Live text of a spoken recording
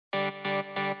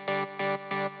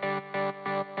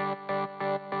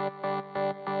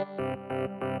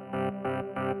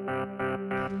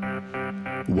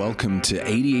Welcome to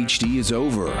ADHD is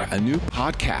Over, a new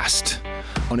podcast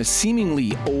on a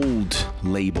seemingly old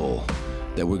label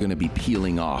that we're going to be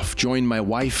peeling off. Join my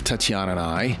wife, Tatiana, and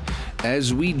I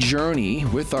as we journey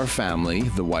with our family,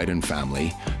 the Wyden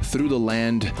family, through the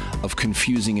land of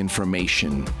confusing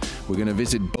information. We're going to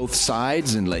visit both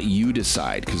sides and let you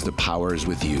decide because the power is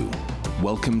with you.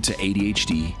 Welcome to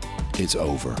ADHD is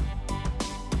Over.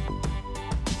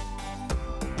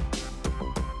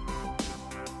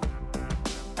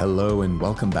 Hello and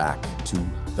welcome back to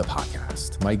the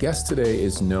podcast. My guest today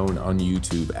is known on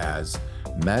YouTube as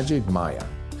Magic Maya.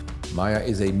 Maya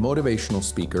is a motivational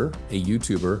speaker, a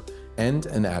YouTuber, and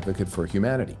an advocate for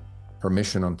humanity. Her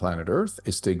mission on planet Earth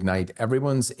is to ignite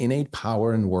everyone's innate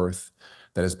power and worth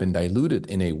that has been diluted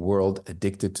in a world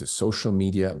addicted to social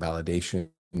media validation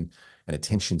and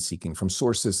attention seeking from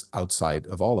sources outside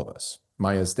of all of us.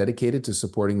 Maya is dedicated to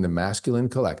supporting the masculine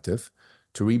collective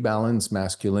to rebalance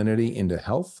masculinity into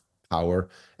health, power,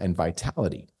 and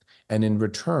vitality, and in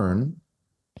return,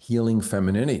 healing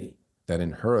femininity that,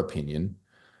 in her opinion,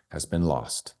 has been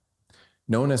lost.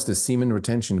 Known as the Semen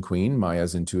retention queen,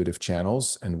 Maya's intuitive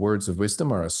channels and words of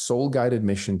wisdom are a soul-guided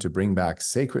mission to bring back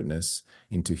sacredness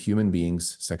into human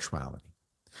beings' sexuality.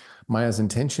 Maya's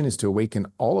intention is to awaken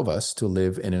all of us to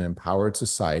live in an empowered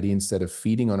society instead of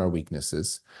feeding on our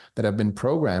weaknesses that have been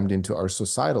programmed into our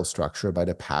societal structure by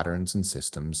the patterns and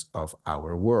systems of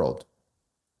our world.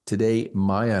 Today,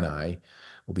 Maya and I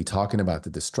will be talking about the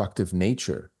destructive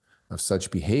nature of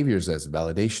such behaviors as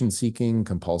validation seeking,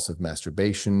 compulsive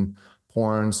masturbation,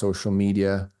 porn, social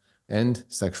media, and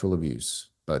sexual abuse.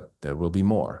 But there will be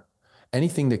more.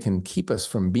 Anything that can keep us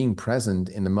from being present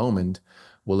in the moment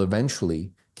will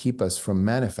eventually keep us from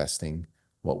manifesting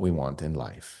what we want in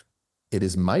life. It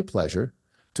is my pleasure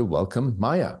to welcome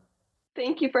Maya.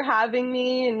 Thank you for having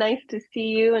me. Nice to see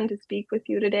you and to speak with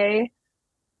you today.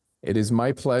 It is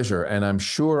my pleasure. And I'm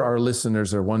sure our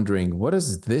listeners are wondering, what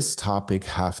does this topic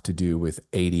have to do with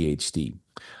ADHD?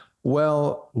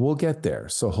 Well, we'll get there.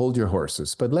 So hold your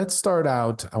horses. But let's start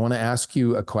out. I want to ask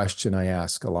you a question I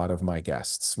ask a lot of my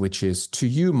guests, which is, to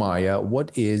you, Maya,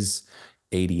 what is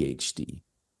ADHD?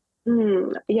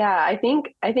 Yeah, I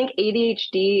think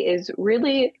ADHD is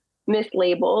really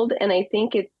mislabeled, and I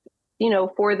think it's,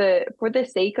 for the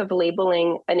sake of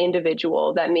labeling an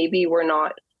individual that maybe we're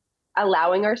not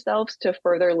allowing ourselves to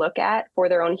further look at for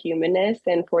their own humanness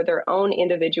and for their own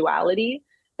individuality,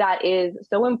 that is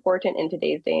so important in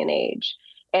today's day and age.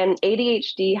 And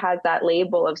ADHD has that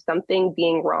label of something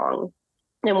being wrong.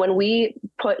 And when we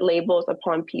put labels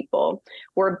upon people,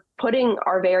 we're putting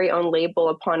our very own label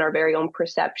upon our very own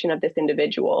perception of this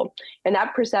individual. And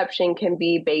that perception can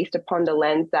be based upon the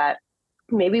lens that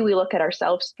maybe we look at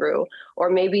ourselves through, or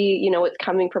maybe, it's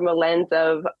coming from a lens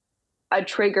of a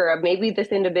trigger of maybe this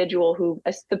individual who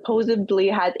supposedly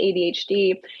has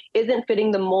ADHD isn't fitting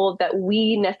the mold that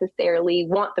we necessarily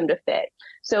want them to fit.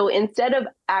 So instead of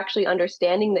actually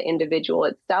understanding the individual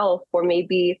itself, or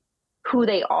maybe who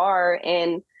they are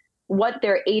and what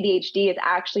their ADHD is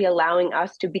actually allowing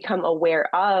us to become aware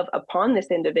of upon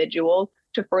this individual,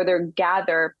 to further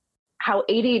gather how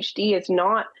ADHD is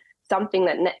not something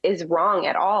that is wrong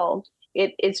at all.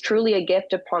 It is truly a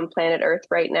gift upon planet Earth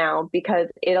right now, because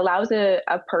it allows a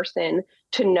person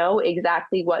to know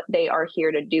exactly what they are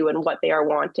here to do and what they are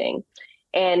wanting.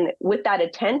 And with that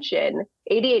attention,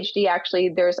 ADHD actually,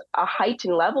 there's a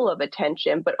heightened level of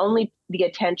attention, but only the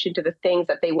attention to the things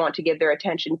that they want to give their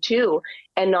attention to,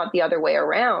 and not the other way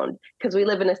around. Because we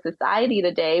live in a society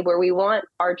today where we want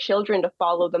our children to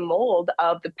follow the mold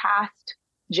of the past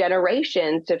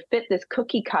generations to fit this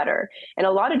cookie cutter. And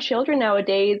a lot of children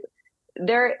nowadays,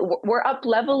 we're up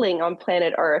leveling on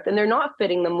planet Earth, and they're not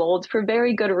fitting the molds for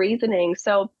very good reasoning.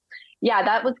 So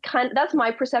yeah, that's my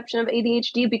perception of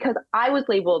ADHD, because I was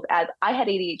labeled as, I had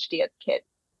ADHD as a kid,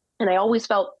 and I always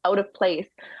felt out of place.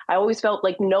 I always felt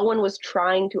like no one was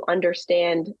trying to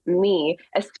understand me,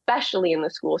 especially in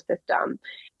the school system.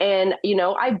 And,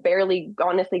 I barely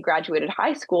honestly graduated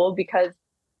high school because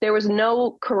there was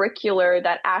no curricular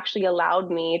that actually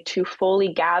allowed me to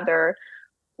fully gather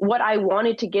what I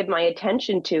wanted to give my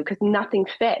attention to, because nothing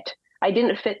fit. I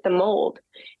didn't fit the mold.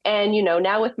 And,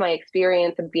 now with my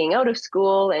experience of being out of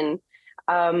school and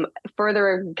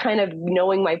further kind of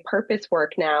knowing my purpose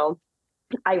work now,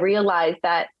 I realized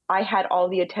that I had all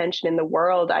the attention in the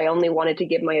world. I only wanted to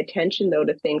give my attention, though,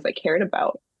 to things I cared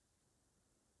about.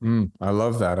 I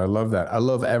love that. I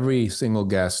love every single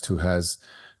guest who has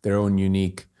their own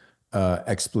unique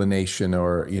explanation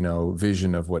or,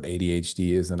 vision of what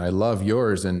ADHD is. And I love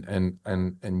yours. And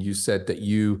you said that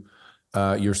you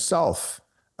yourself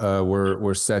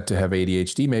were said to have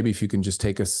ADHD. Maybe if you can just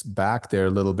take us back there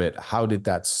a little bit. How did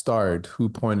that start? Who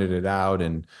pointed it out,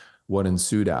 and what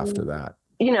ensued after that?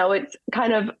 It's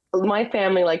kind of, my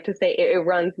family like to say it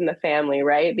runs in the family,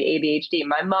 right? The ADHD.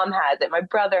 My mom has it, my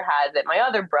brother has it, my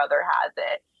other brother has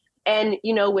it. And,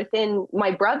 within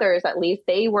my brothers, at least,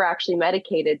 they were actually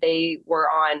medicated. They were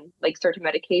on like certain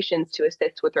medications to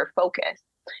assist with their focus.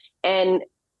 And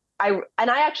I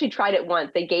actually tried it once.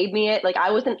 They gave me it. Like,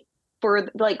 I wasn't for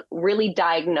like really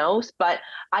diagnosed, but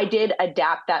I did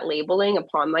adapt that labeling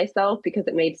upon myself because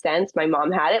it made sense. My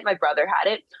mom had it, my brother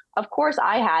had it. Of course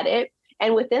I had it.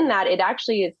 And within that, it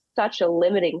actually is such a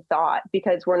limiting thought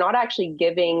because we're not actually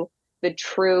giving the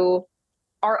true,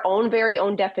 our own very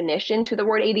own definition to the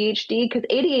word ADHD, because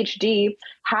ADHD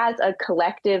has a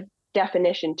collective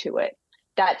definition to it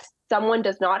that someone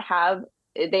does not have.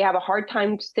 They have a hard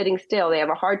time sitting still. They have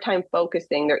a hard time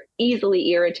focusing. They're easily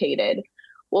irritated.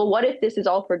 Well, what if this is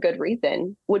all for good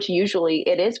reason, which usually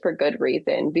it is for good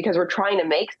reason, because we're trying to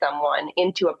make someone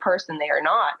into a person they are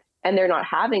not, and they're not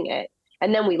having it.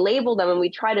 And then we label them and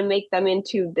we try to make them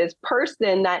into this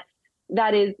person that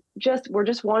is just, we're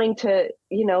just wanting to,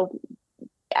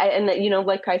 and that,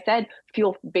 like I said,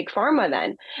 fuel big pharma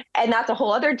then. And that's a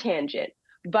whole other tangent.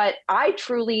 But I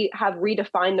truly have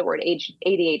redefined the word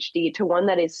ADHD to one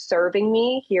that is serving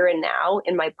me here and now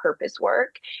in my purpose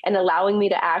work and allowing me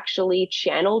to actually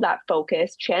channel that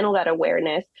focus, channel that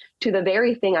awareness to the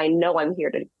very thing I know I'm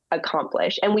here to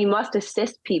accomplish. And we must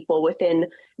assist people within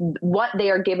what they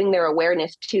are giving their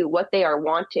awareness to, what they are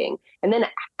wanting, and then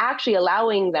actually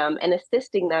allowing them and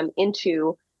assisting them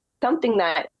into something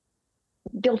that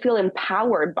they'll feel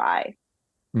empowered by.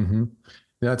 Mm-hmm.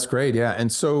 That's great. Yeah.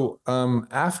 And so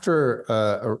after,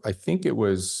 I think it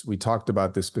was, we talked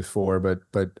about this before,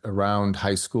 but around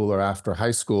high school or after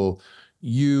high school,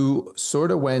 you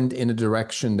sort of went in a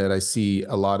direction that I see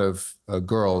a lot of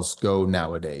girls go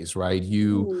nowadays, right?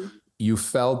 You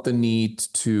felt the need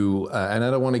to, and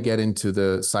I don't want to get into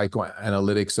the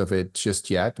psychoanalytics of it just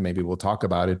yet. Maybe we'll talk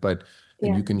about it, but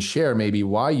and you can share maybe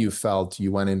why you felt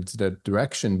you went into that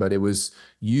direction, but it was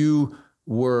you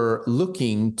were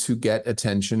looking to get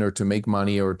attention or to make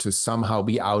money or to somehow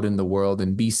be out in the world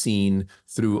and be seen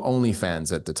through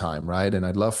OnlyFans at the time, right? And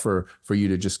I'd love for you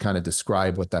to just kind of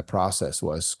describe what that process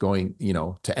was going,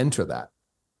 to enter that.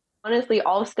 Honestly,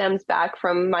 all stems back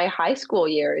from my high school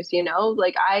years,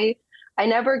 like I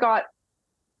never got,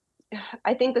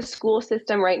 I think the school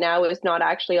system right now is not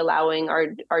actually allowing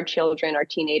our children, our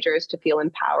teenagers to feel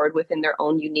empowered within their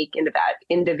own unique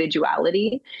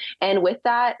individuality. And with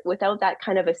that, without that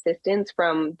kind of assistance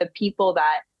from the people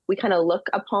that we kind of look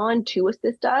upon to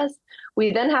assist us, we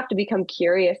then have to become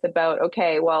curious about,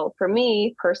 okay, well, for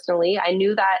me personally, I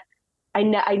knew that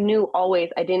I knew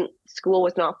always school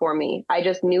was not for me. I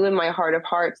just knew in my heart of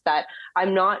hearts that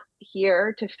I'm not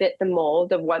here to fit the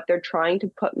mold of what they're trying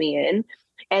to put me in.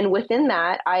 And within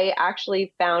that, I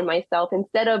actually found myself,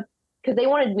 instead of, because they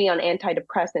wanted me on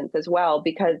antidepressants as well,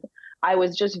 because I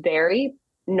was just very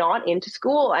not into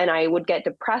school and I would get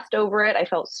depressed over it. I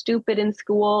felt stupid in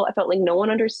school. I felt like no one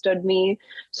understood me.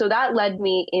 So that led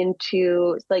me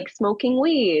into like smoking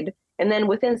weed. And then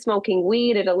within smoking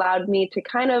weed, it allowed me to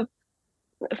kind of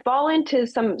fall into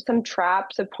some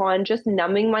traps upon just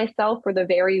numbing myself for the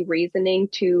very reasoning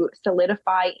to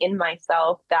solidify in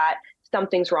myself that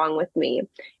something's wrong with me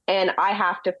and I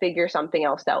have to figure something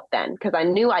else out then, because I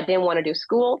knew I didn't want to do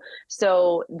school.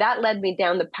 So that led me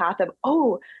down the path of,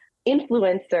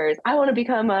 influencers. I want to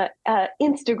become a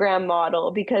Instagram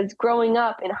model, because growing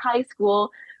up in high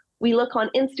school, we look on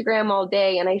Instagram all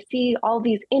day and I see all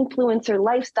these influencer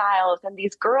lifestyles and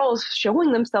these girls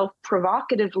showing themselves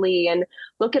provocatively, and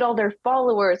look at all their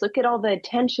followers, look at all the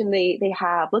attention they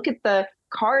have, look at the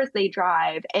cars they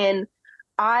drive. And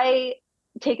I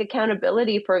take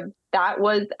accountability for that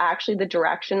was actually the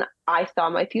direction I saw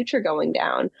my future going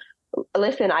down.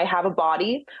 Listen, I have a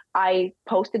body. I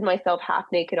posted myself half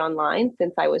naked online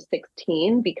since I was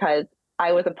 16 because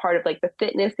I was a part of like the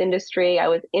fitness industry. I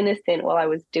was innocent while I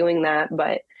was doing that.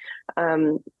 But,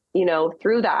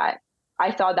 through that,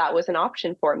 I saw that was an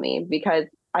option for me because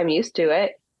I'm used to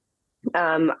it.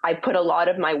 I put a lot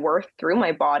of my worth through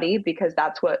my body because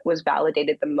that's what was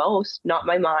validated the most, not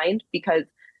my mind, because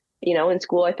in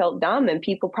school I felt dumb and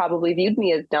people probably viewed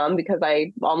me as dumb because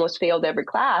I almost failed every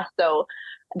class. So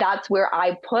that's where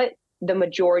I put the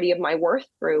majority of my worth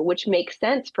through, which makes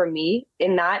sense for me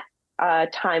in that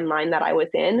timeline that I was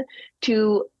in,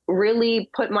 to really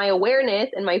put my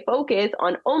awareness and my focus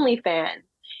on OnlyFans.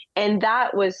 And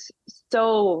that was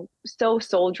so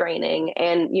soul draining.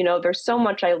 And, there's so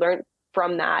much I learned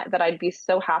from that I'd be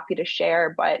so happy to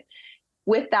share. But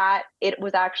with that, it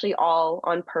was actually all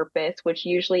on purpose, which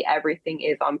usually everything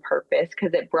is on purpose,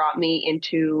 because it brought me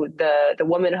into the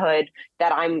womanhood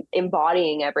that I'm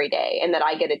embodying every day and that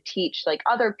I get to teach like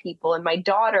other people and my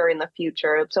daughter in the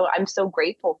future. So I'm so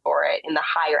grateful for it in the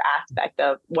higher aspect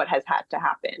of what has had to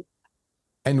happen.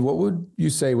 And what would you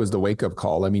say was the wake up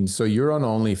call? I mean, so you're on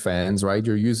OnlyFans, right?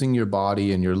 You're using your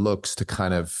body and your looks to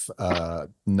kind of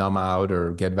numb out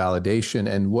or get validation.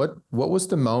 And what was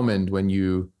the moment when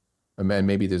you, and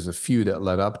maybe there's a few that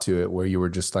led up to it, where you were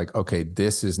just like, okay,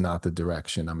 this is not the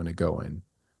direction I'm going to go in?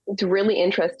 It's really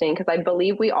interesting because I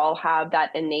believe we all have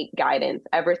that innate guidance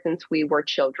ever since we were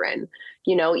children.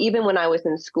 You know, even when I was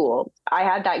in school, I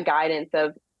had that guidance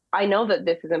of, I know that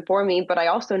this isn't for me, but I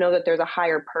also know that there's a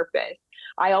higher purpose.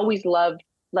 I always loved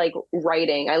like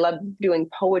writing. I loved doing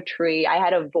poetry. I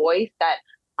had a voice that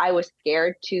I was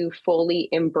scared to fully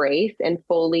embrace and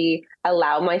fully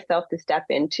allow myself to step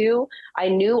into. I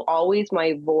knew always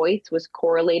my voice was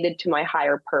correlated to my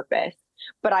higher purpose,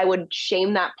 but I would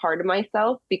shame that part of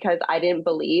myself because I didn't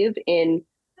believe in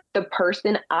the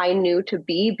person I knew to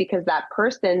be, because that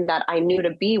person that I knew to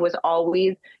be was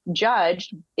always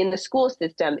judged in the school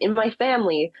system, in my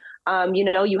family. You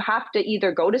know, you have to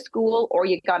either go to school or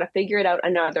you got to figure it out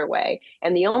another way.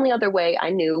 And the only other way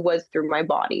I knew was through my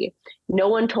body. No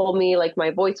one told me like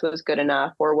my voice was good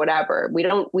enough or whatever. We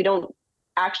don't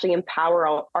actually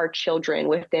empower our children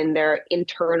within their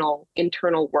internal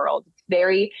world. It's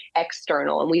very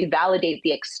external, and we validate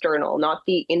the external, not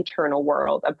the internal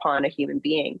world upon a human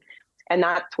being. And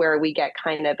that's where we get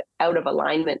kind of out of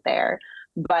alignment there.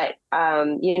 But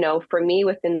you know, for me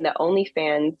within the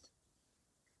OnlyFans,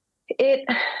 it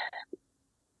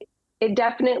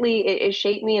definitely it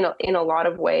shaped me in a lot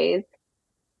of ways.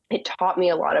 It taught me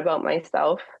a lot about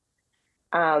myself.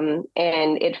 And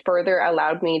it further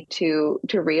allowed me to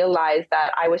realize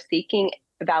that I was seeking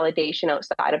validation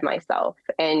outside of myself.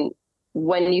 And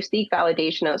when you seek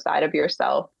validation outside of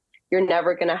yourself, you're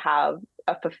never going to have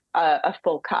a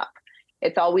full cup.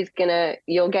 It's always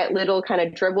you'll get little kind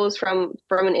of dribbles from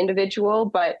an individual,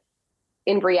 but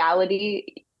in reality,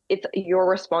 it's your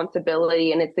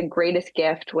responsibility, and it's the greatest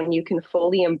gift when you can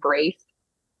fully embrace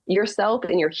yourself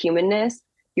and your humanness,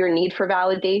 your need for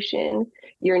validation,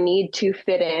 your need to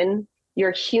fit in.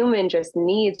 Your human just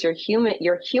needs your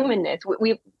humanness.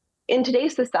 We in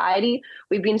today's society,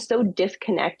 we've been so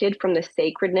disconnected from the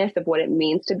sacredness of what it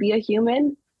means to be a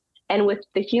human. And with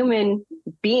the human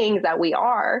beings that we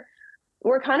are,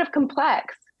 we're kind of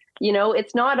complex. You know,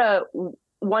 it's not a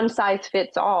one size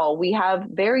fits all. We have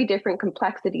very different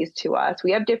complexities to us.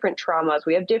 We have different traumas.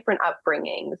 We have different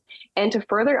upbringings. And to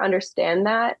further understand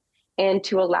that and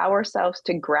to allow ourselves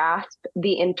to grasp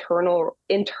the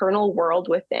internal world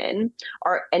within,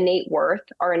 our innate worth,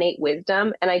 our innate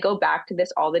wisdom. And I go back to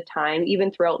this all the time,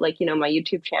 even throughout like, you know, my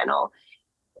YouTube channel.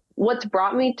 What's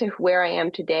brought me to where I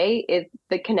am today is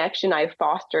the connection I've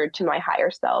fostered to my higher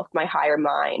self, my higher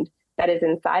mind, that is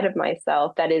inside of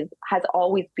myself, has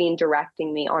always been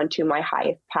directing me onto my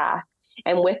highest path.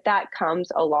 And with that comes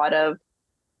a lot of,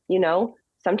 you know,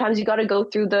 sometimes you got to go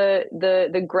through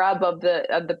the grub of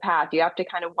the path. You have to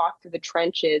kind of walk through the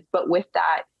trenches. But with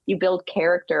that, you build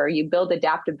character, you build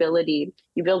adaptability,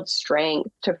 you build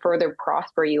strength to further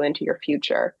prosper you into your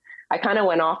future. I kind of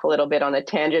went off a little bit on a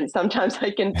tangent. Sometimes I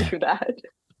can do that.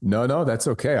 No, that's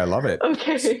okay. I love it.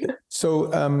 Okay.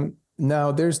 So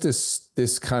now there's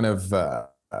this kind of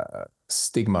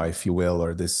stigma, if you will,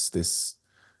 or this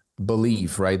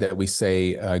belief, right, that we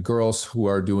say girls who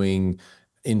are doing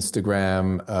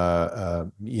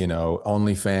Instagram, you know,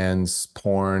 OnlyFans,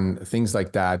 porn, things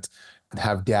like that,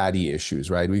 have daddy issues,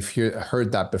 right? We've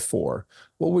heard that before.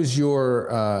 What was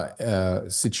your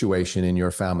situation in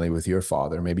your family with your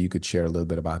father? Maybe you could share a little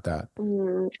bit about that.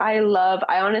 I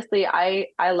honestly,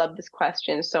 I love this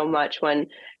question so much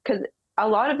because a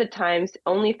lot of the times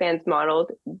OnlyFans models,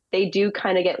 they do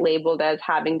kind of get labeled as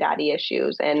having daddy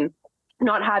issues and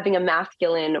not having a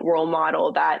masculine role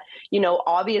model that, you know,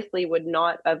 obviously would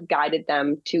not have guided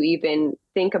them to even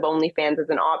think of OnlyFans as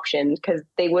an option, because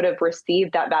they would have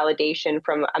received that validation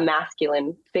from a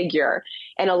masculine figure.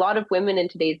 And a lot of women in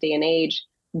today's day and age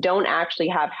don't actually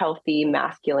have healthy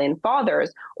masculine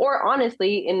fathers, or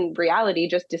honestly, in reality,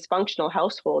 just dysfunctional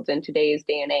households in today's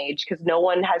day and age, because no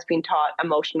one has been taught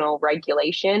emotional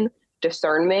regulation,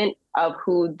 discernment of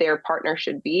who their partner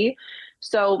should be.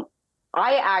 So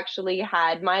I actually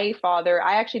had my father,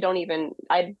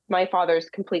 my father's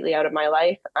completely out of my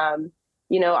life.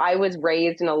 You know, I was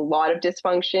raised in a lot of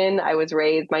dysfunction.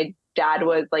 My dad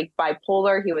was like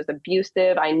bipolar. He was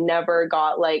abusive. I never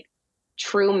got like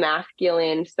true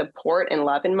masculine support and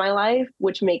love in my life,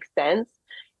 which makes sense.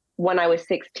 when I was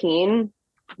 16,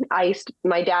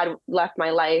 my dad left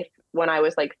my life when I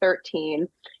was like 13.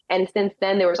 And since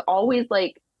then, there was always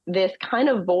like this kind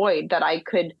of void that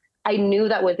I knew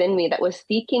that was in me, that was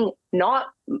seeking not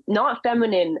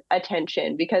feminine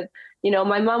attention, because,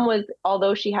 my mom was,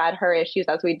 although she had her issues,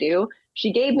 as we do,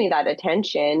 she gave me that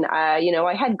attention.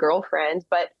 I had girlfriends,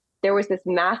 but there was this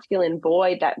masculine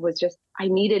void that was just, I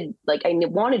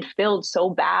wanted filled so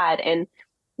bad. And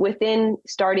within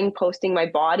starting posting my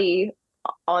body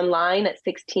online at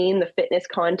 16, the fitness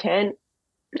content,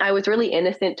 I was really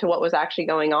innocent to what was actually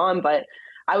going on, but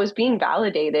I was being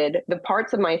validated. The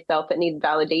parts of myself that needed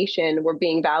validation were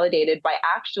being validated by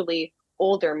actually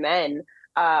older men.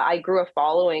 I grew a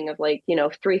following of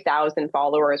 3,000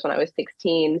 followers when I was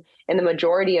 16. And the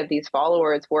majority of these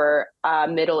followers were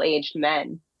middle-aged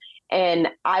men. And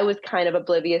I was kind of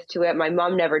oblivious to it. My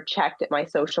mom never checked at my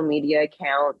social media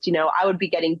accounts. I would be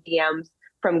getting DMs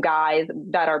from guys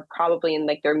that are probably in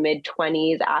like their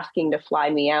mid-20s asking to fly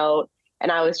me out.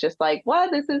 And I was just like,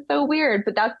 what? This is so weird.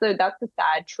 But that's the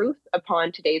sad truth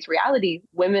upon today's reality.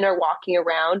 Women are walking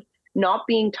around not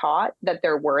being taught that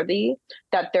they're worthy,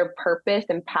 that their purpose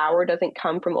and power doesn't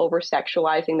come from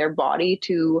over-sexualizing their body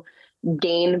to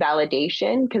gain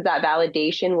validation, because that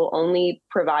validation will only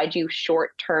provide you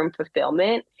short-term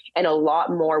fulfillment and a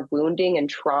lot more wounding and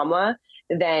trauma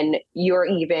than you're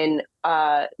even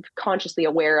consciously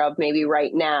aware of maybe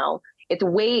right now. It's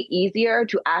way easier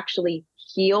to actually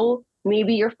heal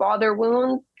maybe your father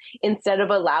wounds instead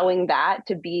of allowing that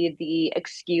to be the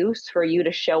excuse for you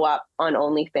to show up on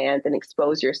OnlyFans and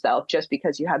expose yourself just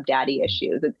because you have daddy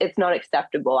issues. It's not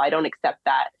acceptable. I don't accept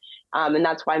that. And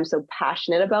that's why I'm so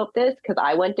passionate about this, because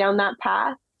I went down that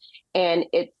path, and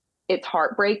it's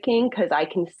heartbreaking because I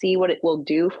can see what it will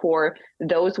do for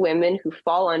those women who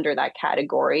fall under that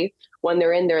category when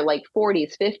they're in their like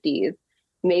 40s, 50s,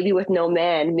 maybe with no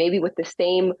man, maybe with the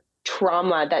same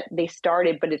trauma that they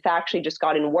started, but it's actually just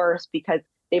gotten worse because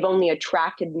they've only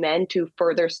attracted men to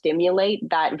further stimulate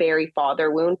that very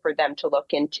father wound for them to look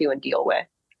into and deal with.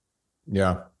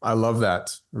 Yeah, I love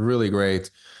that. Really great.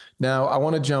 Now, I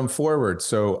want to jump forward.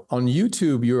 So on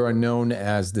YouTube, you are known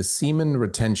as the Semen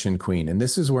Retention Queen. And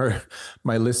this is where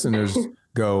my listeners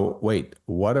go, wait,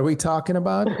 what are we talking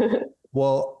about?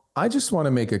 Well, I just want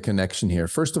to make a connection here.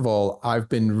 First of all, I've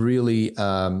been really,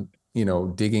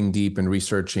 digging deep and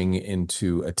researching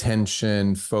into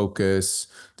attention, focus,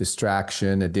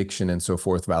 distraction, addiction, and so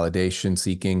forth, validation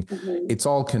seeking. Mm-hmm. It's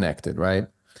all connected, right?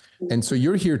 Mm-hmm. And so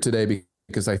you're here today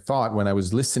because I thought when I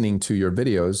was listening to your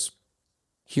videos,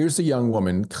 here's a young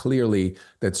woman clearly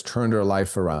that's turned her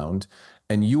life around,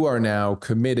 and you are now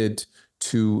committed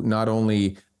to not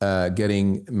only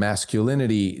getting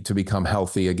masculinity to become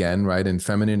healthy again, right, and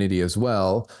femininity as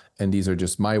well. And these are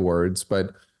just my words,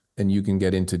 and you can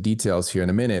get into details here in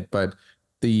a minute. But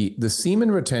the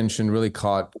semen retention really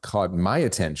caught my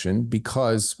attention,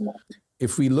 because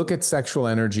if we look at sexual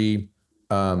energy,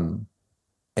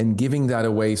 and giving that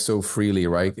away so freely,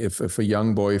 right? If a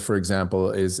young boy, for example,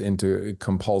 is into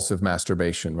compulsive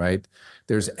masturbation, right?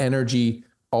 There's energy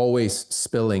always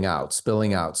spilling out.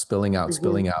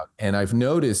 Mm-hmm. And I've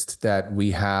noticed that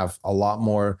we have a lot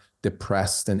more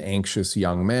depressed and anxious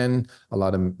young men. A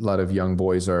lot of young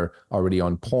boys are already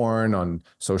on porn, on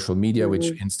social media, mm-hmm.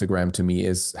 which Instagram to me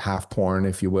is half porn,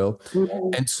 if you will.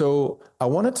 Mm-hmm. And so I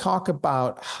want to talk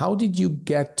about, how did you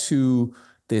get to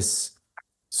this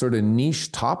sort of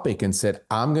niche topic and said,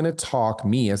 I'm going to talk,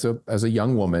 me as a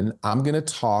young woman, I'm going to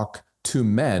talk to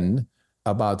men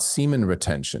about semen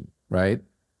retention, right?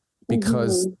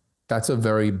 Because mm-hmm. that's a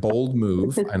very bold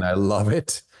move and I love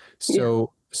it.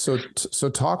 So, yeah. So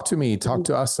talk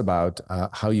to us about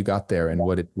how you got there and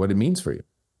what it means for you.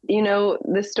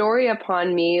 The story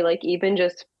upon me, like even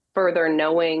just further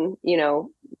knowing,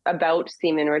 about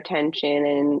semen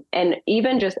retention and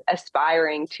even just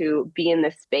aspiring to be in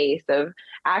the space of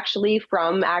actually,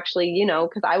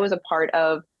 because I was a part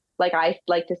of, like I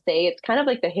like to say, it's kind of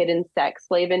like the hidden sex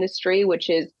slave industry, which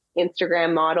is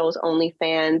Instagram models,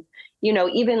 OnlyFans,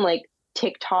 even like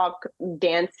TikTok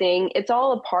dancing. It's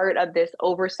all a part of this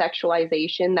over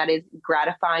sexualization that is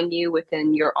gratifying you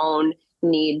within your own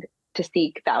need to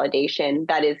seek validation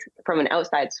that is from an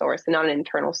outside source and not an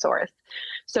internal source.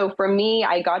 So for me,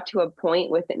 I got to a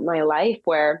point within my life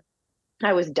where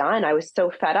I was done. I was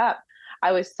so fed up.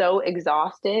 I was so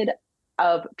exhausted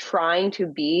of trying to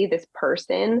be this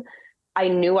person I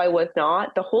knew I was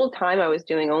not. The whole time I was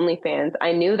doing OnlyFans,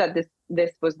 I knew that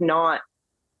this was not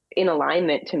in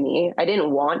alignment to me. I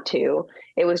didn't want to.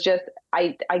 It was just,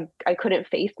 I couldn't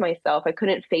face myself. I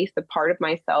couldn't face the part of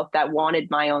myself that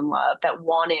wanted my own love, that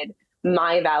wanted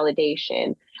my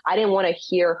validation. I didn't want to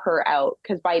hear her out,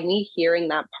 because by me hearing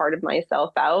that part of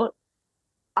myself out,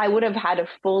 I would have had to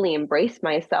fully embrace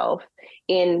myself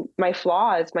in my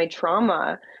flaws, my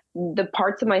trauma, the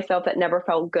parts of myself that never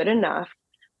felt good enough.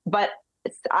 But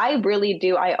I really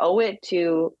do. I always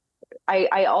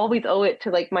owe it to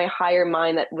like my higher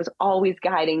mind that was always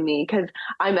guiding me, because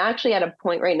I'm actually at a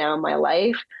point right now in my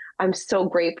life. I'm so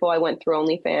grateful I went through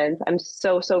OnlyFans. I'm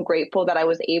so, so grateful that I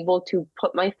was able to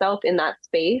put myself in that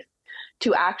space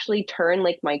to actually turn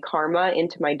like my karma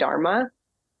into my dharma,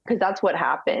 because that's what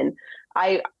happened.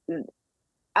 I,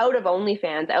 out of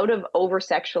OnlyFans, out of over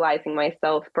sexualizing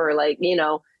myself for like,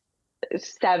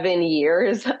 7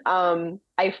 years,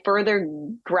 I further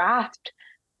grasped,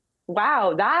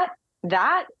 wow,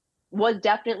 that was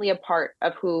definitely a part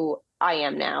of who I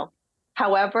am now.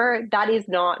 However, that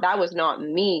was not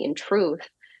me in truth.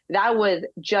 That was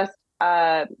just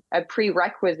a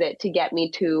prerequisite to get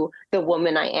me to the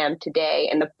woman I am today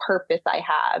and the purpose I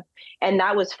have. And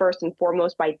that was first and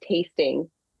foremost by tasting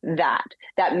that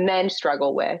men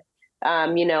struggle with.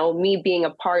 Me being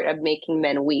a part of making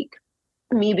men weak,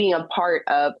 me being a part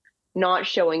of not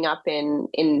showing up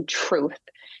in truth.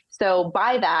 So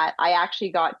by that, I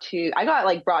got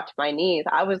like brought to my knees.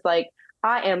 I was like,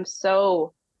 I am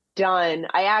so done.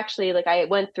 I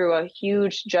went through a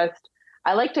huge,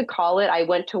 I like to call it, I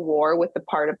went to war with the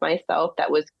part of myself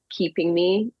that was keeping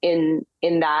me in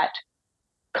that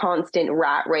constant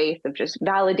rat race of just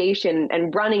validation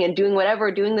and running and doing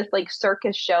whatever, doing this like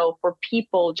circus show for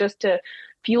people just to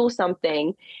fuel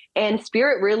something. And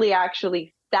spirit really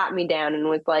actually sat me down and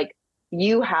was like,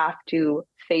 you have to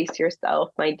face yourself,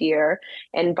 my dear.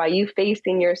 And by you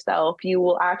facing yourself, you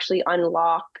will actually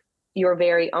unlock your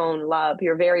very own love,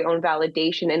 your very own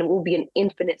validation, and it will be an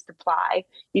infinite supply.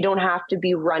 You don't have to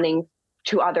be running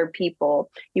to other people.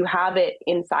 You have it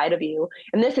inside of you.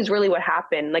 And this is really what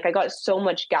happened. Like, I got so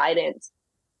much guidance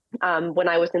when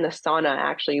I was in the sauna,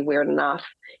 actually, weird enough.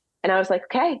 And I was like,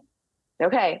 okay.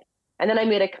 And then I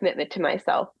made a commitment to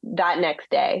myself that next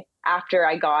day after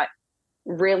I got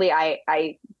really,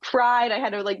 I cried. I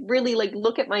had to like really like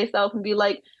look at myself and be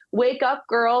like, wake up,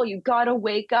 girl, you gotta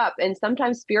wake up. And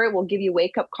sometimes spirit will give you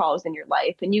wake up calls in your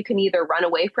life, and you can either run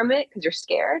away from it because you're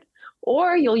scared,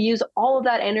 or you'll use all of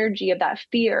that energy of that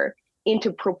fear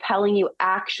into propelling you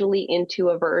actually into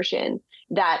a version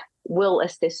that will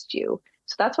assist you.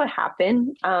 So that's what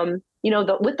happened.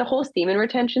 With the whole semen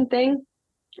retention thing,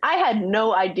 I had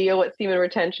no idea what semen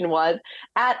retention was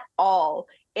at all.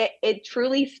 It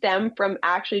truly stemmed from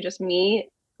actually just me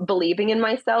believing in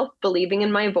myself, believing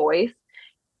in my voice,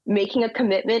 making a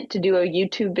commitment to do a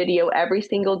YouTube video every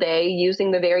single day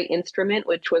using the very instrument,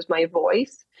 which was my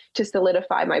voice, to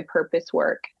solidify my purpose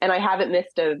work. And I haven't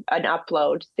missed an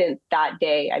upload since that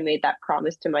day I made that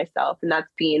promise to myself. And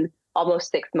that's been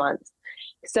almost 6 months.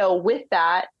 So with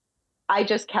that, I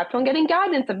just kept on getting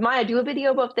guidance of, Maya, do a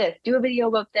video about this, do a video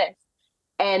about this.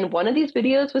 And one of these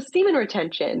videos was semen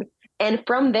retention. And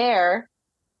from there,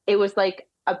 it was like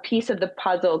a piece of the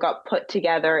puzzle got put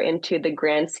together into the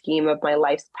grand scheme of my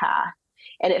life's path.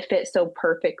 And it fit so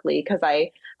perfectly because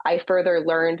I further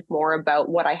learned more about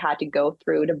what I had to go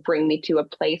through to bring me to a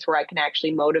place where I can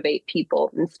actually motivate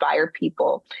people, inspire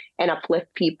people, and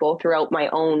uplift people throughout my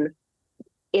own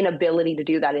inability to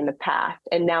do that in the past.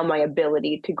 And now my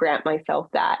ability to grant myself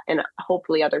that, and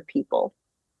hopefully other people.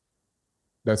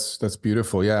 That's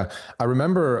beautiful. Yeah. I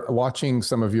remember watching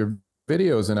some of your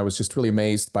videos, and I was just really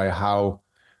amazed by how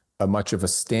much of a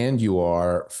stand you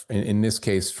are, in this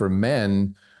case, for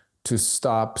men to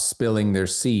stop spilling their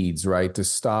seeds, right? To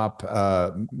stop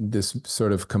this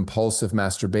sort of compulsive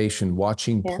masturbation,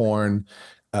 watching porn,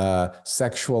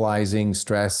 sexualizing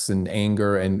stress and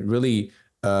anger, and really,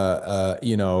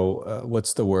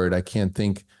 what's the word? I can't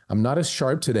think. I'm not as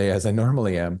sharp today as I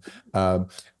normally am.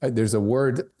 There's a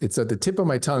word, it's at the tip of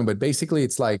my tongue, but basically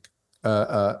it's like,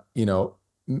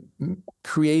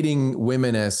 creating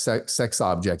women as sex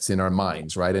objects in our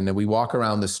minds, right? And then we walk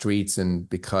around the streets, and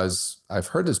because I've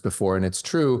heard this before, and it's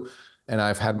true, and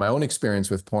I've had my own experience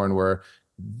with porn, where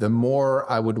the more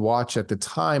I would watch at the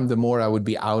time, the more I would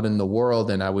be out in the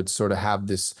world, and I would sort of have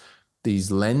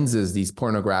these lenses, these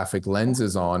pornographic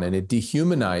lenses on, and it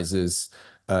dehumanizes,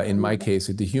 in my case,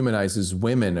 it dehumanizes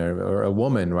women or a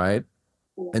woman, right?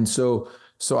 And so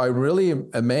I'm really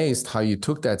amazed how you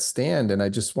took that stand. And I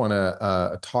just want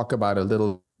to talk about a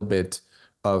little bit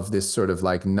of this sort of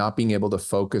like not being able to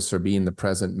focus or be in the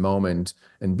present moment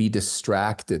and be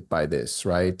distracted by this,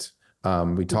 right?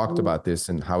 We talked about this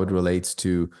and how it relates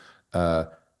to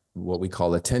what we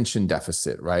call attention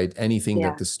deficit, right? Anything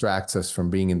that distracts us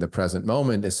from being in the present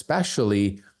moment,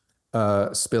 especially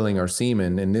spilling our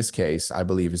semen in this case, I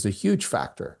believe, is a huge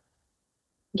factor.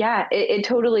 Yeah, it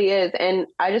totally is. And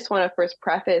I just want to first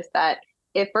preface that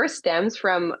it first stems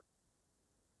from,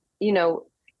 you know,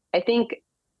 I think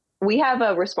we have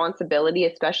a responsibility,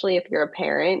 especially if you're a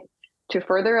parent, to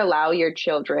further allow your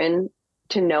children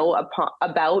to know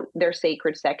about their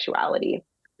sacred sexuality.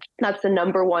 That's the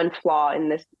number one flaw in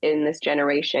this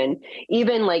generation.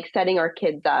 Even like setting our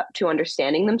kids up to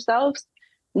understanding themselves.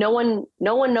 No one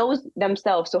knows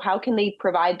themselves, so how can they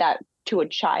provide that to a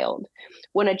child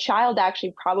when a child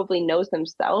actually probably knows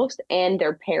themselves and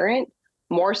their parent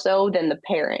more so than the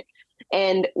parent?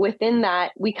 And within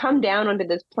that, we come down onto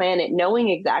this planet knowing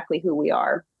exactly who we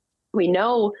are. We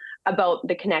know about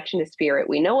the connection to spirit.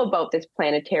 We know about this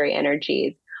planetary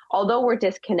energies. Although we're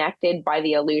disconnected by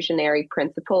the illusionary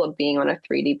principle of being on a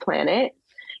 3D planet,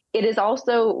 it is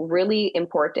also really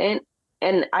important.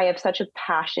 And I have such a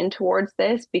passion towards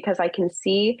this because I can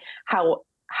see how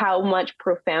much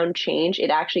profound change it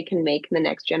actually can make in the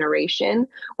next generation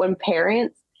when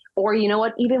parents, or you know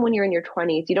what, even when you're in your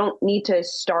 20s, you don't need to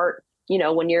start,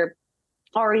 when you're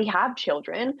already have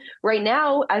children. Right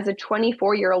now, as a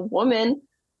 24-year-old woman,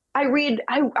 I read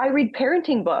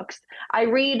parenting books. I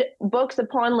read books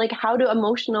upon like how to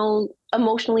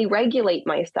emotionally regulate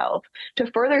myself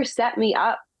to further set me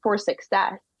up for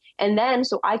success. And then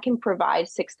so I can provide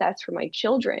success for my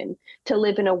children to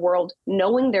live in a world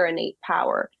knowing their innate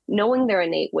power, knowing their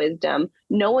innate wisdom,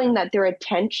 knowing that their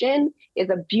attention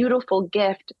is a beautiful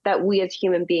gift that we as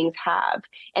human beings have.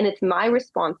 And it's my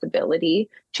responsibility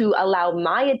to allow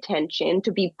my attention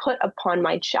to be put upon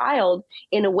my child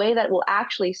in a way that will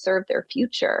actually serve their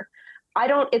future.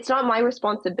 It's not my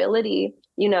responsibility,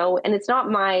 and it's not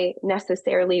my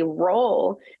necessarily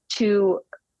role to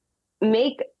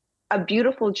make a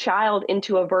beautiful child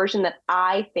into a version that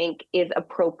I think is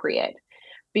appropriate,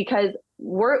 because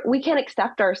we can't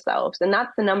accept ourselves. And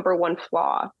that's the number one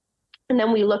flaw. And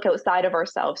then we look outside of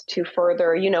ourselves to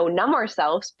further, numb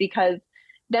ourselves, because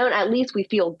then at least we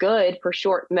feel good for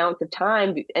short amounts of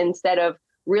time instead of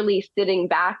really sitting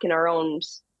back in our own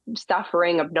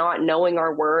suffering of not knowing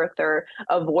our worth or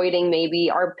avoiding maybe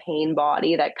our pain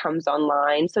body that comes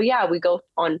online. So yeah, we go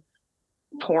on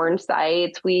porn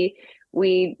sites. We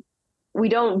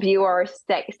don't view our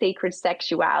sacred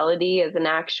sexuality as an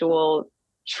actual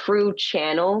true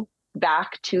channel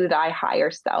back to thy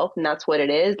higher self. And that's what it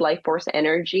is. Life force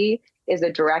energy is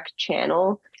a direct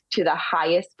channel to the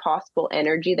highest possible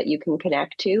energy that you can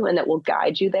connect to and that will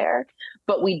guide you there.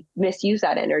 But we misuse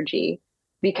that energy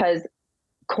because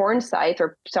porn sites,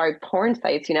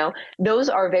 those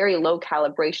are very low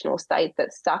calibrational sites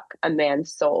that suck a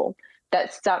man's soul,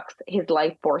 that sucks his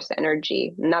life force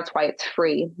energy. And that's why it's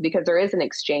free, because there is an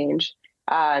exchange.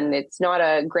 And it's not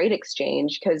a great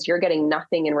exchange because you're getting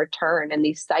nothing in return. And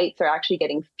these sites are actually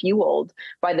getting fueled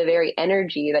by the very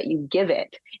energy that you give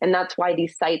it. And that's why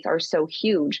these sites are so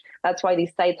huge. That's why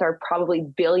these sites are probably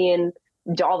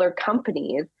billion-dollar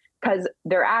companies, because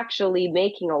they're actually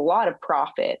making a lot of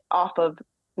profit off of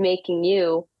making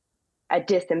you a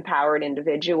disempowered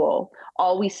individual,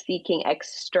 always seeking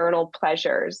external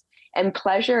pleasures. And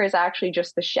pleasure is actually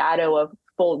just the shadow of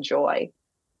full joy.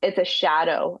 It's a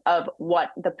shadow of what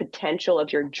the potential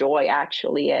of your joy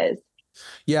actually is.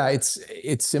 Yeah,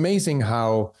 it's amazing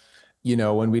how,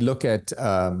 when we look at,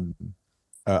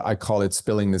 I call it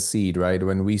spilling the seed, right?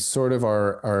 When we sort of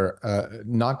are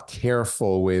not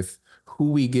careful with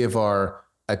who we give our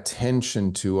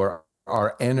attention to or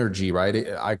our energy, right?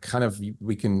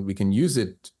 We can use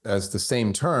it as the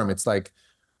same term. It's like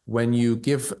when you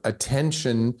give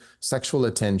attention, sexual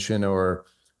attention, or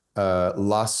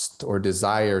lust or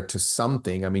desire to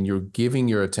something, I mean, you're giving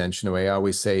your attention away. I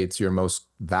always say it's your most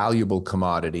valuable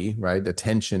commodity, right?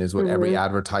 Attention is what every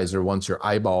advertiser wants, your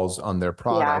eyeballs on their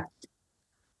product. Yeah.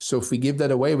 So if we give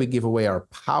that away, we give away our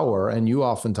power. And you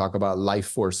often talk about life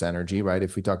force energy, right?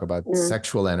 If we talk about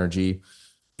sexual energy,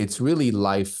 it's really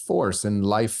life force, and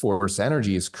life force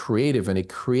energy is creative, and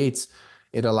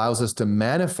it allows us to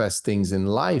manifest things in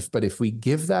life. But if we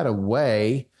give that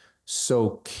away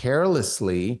so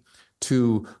carelessly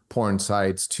to porn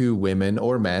sites, to women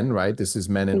or men, right? This is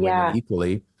men and women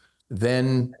equally,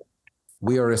 then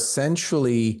we are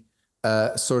essentially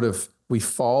we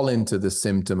fall into the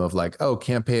symptom of like, oh,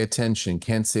 can't pay attention,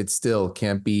 can't sit still,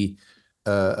 can't be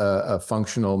a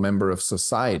functional member of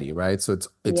society, right? So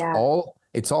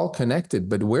it's all connected.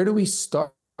 But where do we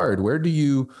start? Where do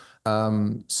you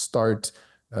start?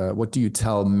 What do you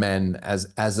tell men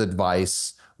as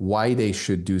advice? Why they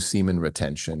should do semen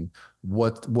retention?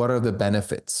 What are the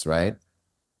benefits, right?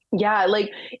 Yeah,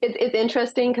 like it's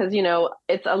interesting because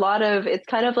it's a lot of it's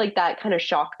kind of like that kind of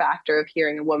shock factor of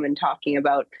hearing a woman talking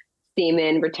about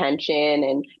semen retention,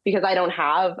 and because I don't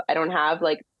have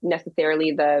like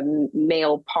necessarily the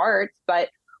male parts, but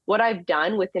what I've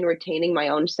done within retaining my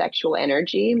own sexual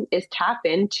energy is tap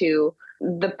into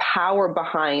the power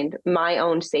behind my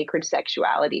own sacred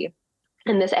sexuality.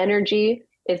 And this energy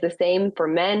is the same for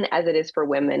men as it is for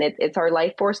women. It's our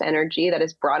life force energy that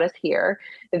has brought us here,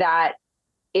 that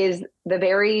is the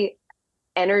very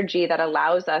energy that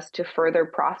allows us to further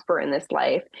prosper in this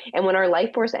life. And when our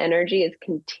life force energy is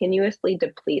continuously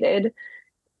depleted,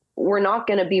 we're not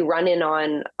going to be running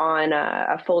on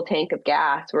a full tank of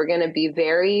gas. We're going to be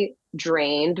very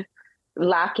drained,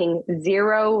 lacking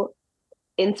zero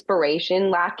inspiration,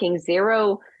 lacking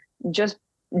zero just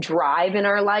drive in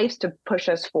our lives to push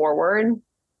us forward,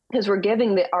 because we're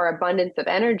giving our abundance of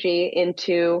energy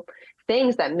into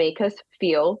things that make us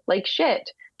feel like shit,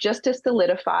 just to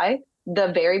solidify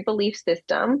the very belief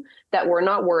system that we're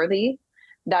not worthy,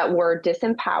 that we're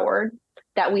disempowered,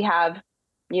 that we have,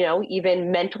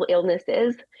 even mental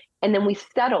illnesses. And then we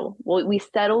settle. We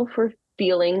settle for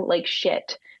feeling like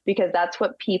shit because that's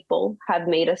what people have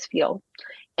made us feel.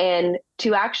 And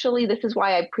to actually, this is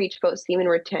why I preach about semen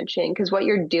retention, because what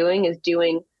you're doing is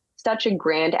doing such a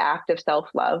grand act of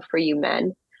self-love for you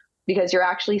men, because you're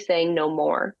actually saying no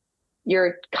more.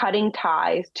 You're cutting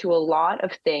ties to a lot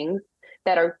of things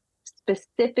that are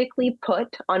specifically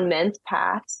put on men's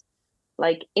paths,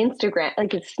 like Instagram,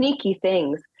 like it's sneaky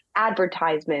things,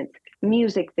 advertisements,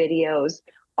 music videos,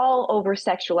 all over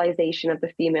sexualization of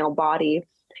the female body.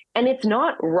 And it's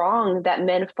not wrong that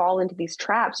men fall into these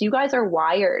traps. You guys are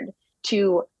wired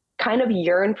to kind of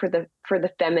yearn for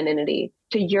the femininity,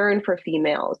 to yearn for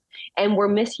females. And we're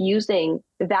misusing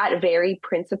that very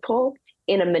principle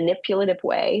in a manipulative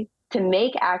way to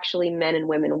make actually men and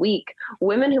women weak.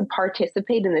 Women who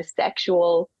participate in the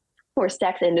sexual or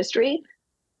sex industry,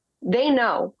 they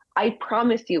know, I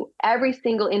promise you, every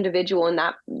single individual in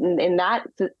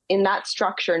that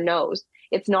structure knows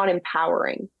it's not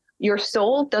empowering. Your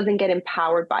soul doesn't get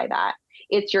empowered by that.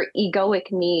 It's your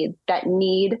egoic needs that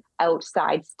need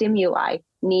outside stimuli,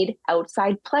 need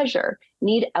outside pleasure,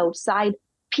 need outside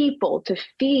people to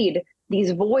feed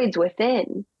these voids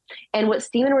within. And what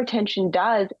semen retention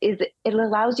does is it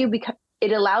allows you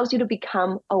to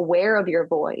become aware of your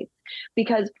voids.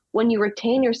 Because when you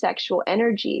retain your sexual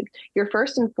energy, you're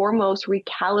first and foremost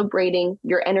recalibrating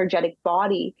your energetic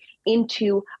body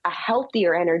into a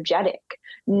healthier energetic.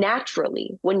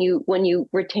 Naturally, when you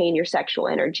retain your sexual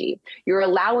energy, you're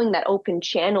allowing that open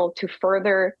channel to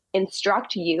further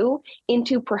instruct you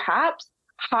into perhaps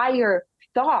higher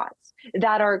thoughts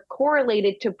that are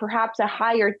correlated to perhaps a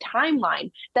higher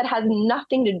timeline that has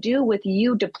nothing to do with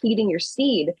you depleting your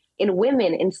seed in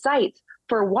women, in sites.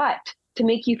 For what? To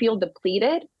make you feel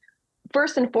depleted?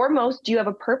 First and foremost, do you have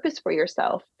a purpose for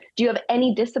yourself? Do you have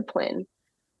any discipline?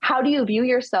 How do you view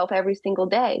yourself every single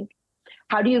day?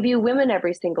 How do you view women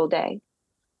every single day?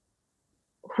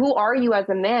 Who are you as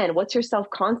a man? What's your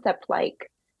self-concept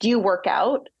like? Do you work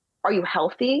out? Are you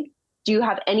healthy? Do you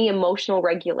have any emotional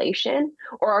regulation?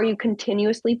 Or are you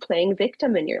continuously playing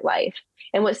victim in your life?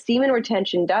 And what semen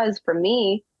retention does for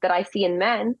me, that I see in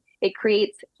men, it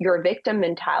creates your victim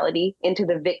mentality into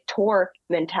the victor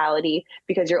mentality,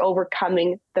 because you're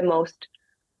overcoming the most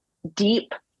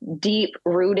deep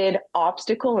rooted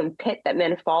obstacle and pit that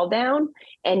men fall down,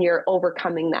 and you're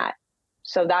overcoming that.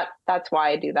 So that's why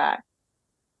I do that.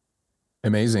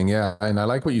 Amazing. Yeah. And I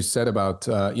like what you said about,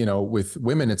 with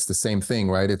women, it's the same thing,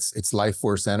 right? It's life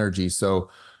force energy. So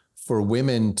for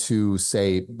women to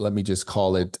say, let me just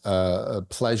call it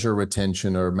pleasure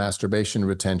retention or masturbation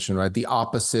retention, right? The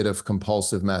opposite of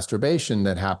compulsive masturbation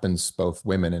that happens both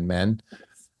women and men.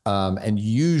 And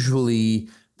usually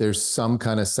there's some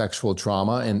kind of sexual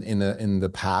trauma in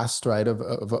the past, right?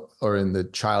 Or in the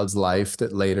child's life,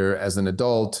 that later as an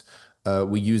adult,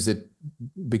 we use it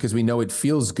because we know it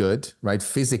feels good, right?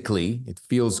 Physically, it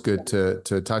feels good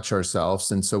to touch ourselves.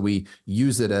 And so we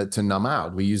use it to numb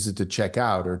out. We use it to check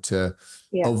out, or to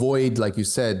avoid, like you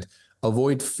said,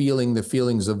 avoid feeling the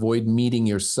feelings, avoid meeting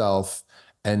yourself.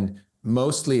 And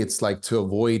mostly it's like to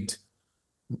avoid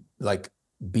like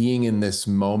being in this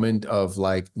moment of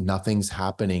like, nothing's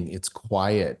happening. It's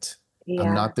quiet. Yeah.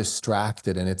 I'm not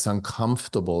distracted, and it's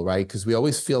uncomfortable, right? Because we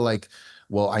always feel like,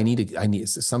 well, I need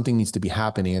something needs to be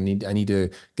happening. I need to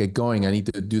get going. I need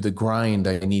to do the grind.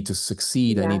 I need to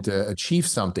succeed. Yeah. I need to achieve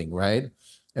something, right?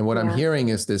 And what I'm hearing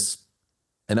is this,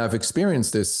 and I've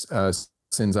experienced this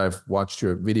since I've watched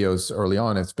your videos early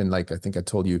on. It's been like, I think I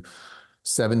told you,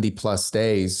 70 plus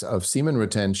days of semen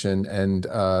retention and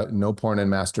no porn and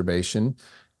masturbation.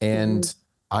 Mhm. And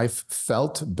I've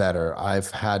felt better.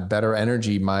 I've had better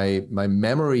energy. My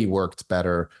memory worked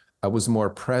better. I was more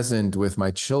present with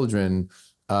my children.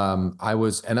 And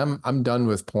I'm done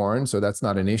with porn, so that's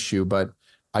not an issue. But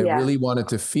I Yeah. really wanted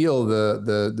to feel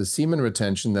the semen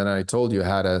retention that I told you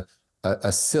had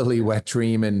a silly wet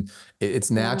dream, and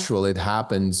it's Yeah. natural. It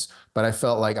happens. But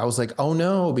I was like, oh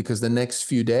no, because the next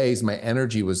few days my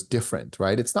energy was different,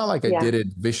 right? It's not like I Yeah. did it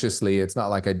viciously. It's not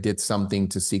like I did something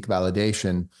to seek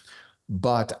validation,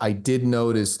 but I did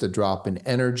notice the drop in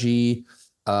energy.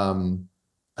 Um,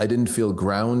 I didn't feel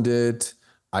grounded.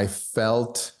 I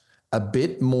felt a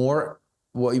bit more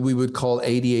what we would call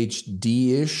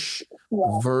ADHD-ish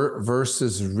Yeah.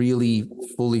 versus really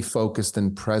fully focused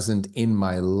and present in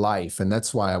my life. And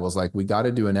that's why I was like, we got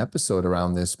to do an episode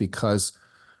around this, because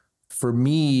for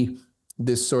me,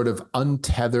 this sort of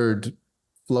untethered,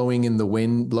 flowing in the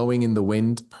wind, blowing in the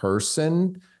wind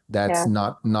person that's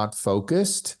Yeah. not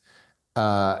focused,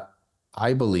 uh,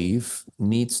 I believe,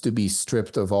 needs to be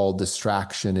stripped of all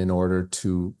distraction in order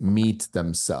to meet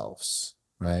themselves,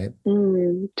 right?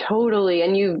 Totally.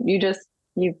 And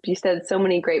you said so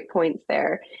many great points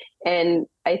there. And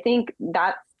I think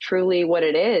that's truly what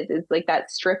it is. It's like that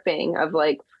stripping of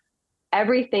like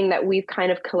everything that we've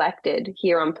kind of collected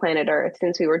here on planet Earth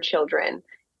since we were children.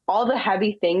 All the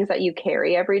heavy things that you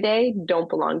carry every day don't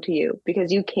belong to you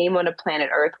because you came on a planet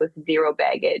Earth with zero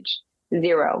baggage,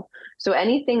 zero. So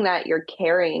anything that you're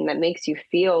carrying that makes you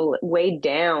feel weighed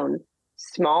down,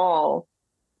 small,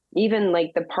 even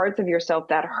like the parts of yourself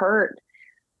that hurt,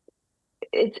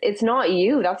 it's not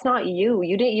you. That's not you.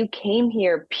 You came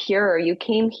here pure. You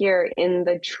came here in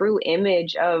the true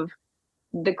image of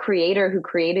the creator who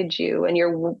created you, and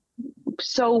you're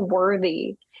so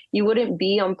worthy. You wouldn't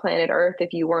be on planet Earth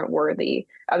if you weren't worthy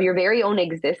of your very own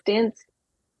existence.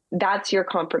 That's your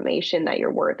confirmation that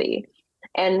you're worthy.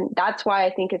 And that's why I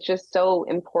think it's just so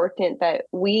important that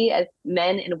we as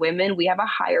men and women, we have a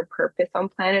higher purpose on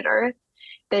planet Earth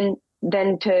than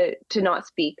to not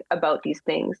speak about these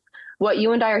things. What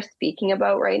you and I are speaking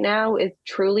about right now is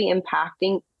truly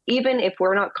impacting, even if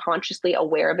we're not consciously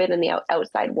aware of it in the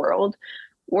outside world.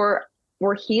 We're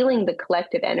we're healing the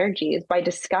collective energies by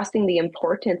discussing the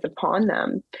importance upon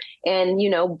them, and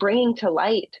bringing to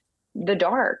light the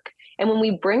dark. And when we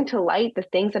bring to light the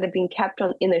things that have been kept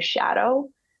in the shadow,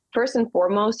 first and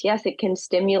foremost, yes, it can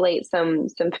stimulate some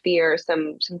fear,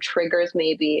 some triggers.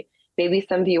 Maybe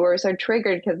some viewers are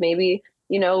triggered because maybe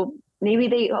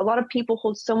a lot of people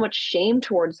hold so much shame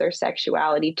towards their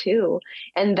sexuality too,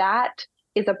 and that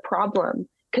is a problem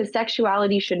because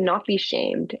sexuality should not be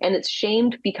shamed. And it's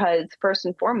shamed because, first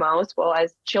and foremost, well,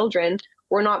 as children,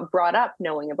 we're not brought up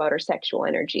knowing about our sexual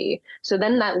energy. So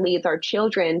then that leads our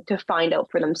children to find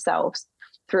out for themselves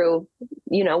through,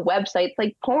 websites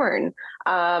like porn,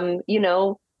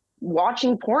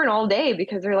 watching porn all day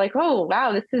because they're like, oh,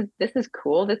 wow, this is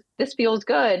cool. This feels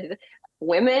good.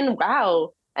 Women,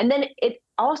 wow. And then it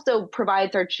also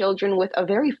provides our children with a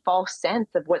very false sense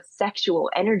of what sexual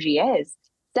energy is.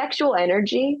 Sexual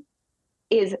energy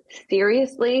is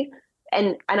seriously,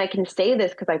 and I can say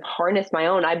this because I've harnessed my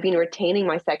own. I've been retaining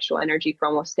my sexual energy for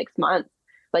almost 6 months,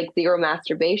 like zero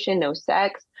masturbation, no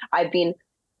sex. I've been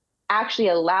actually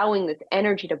allowing this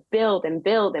energy to build and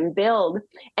build and build.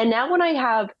 And now when I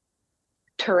have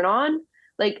turn on,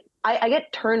 like I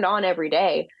get turned on every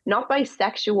day, not by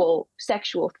sexual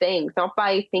things, not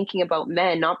by thinking about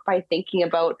men, not by thinking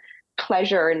about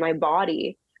pleasure in my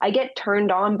body. I get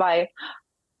turned on by,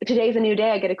 today's a new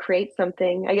day. I get to create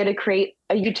something. I get to create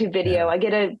a YouTube video. Yeah. I get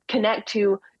to connect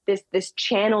to this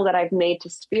channel that I've made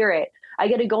to spirit. I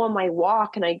get to go on my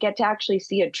walk and I get to actually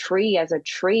see a tree as a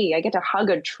tree. I get to hug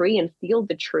a tree and feel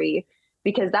the tree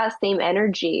because that same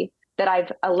energy that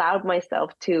I've allowed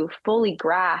myself to fully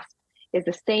grasp is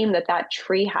the same that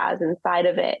tree has inside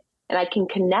of it. And I can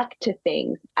connect to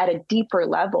things at a deeper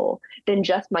level than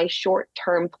just my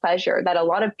short-term pleasure that a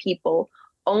lot of people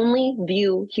only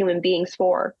view human beings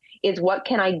for, is what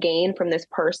can I gain from this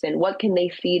person? What can they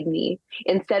feed me?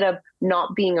 Instead of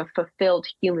not being a fulfilled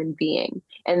human being.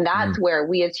 And that's where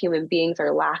we as human beings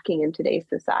are lacking in today's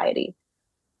society.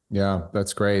 Yeah,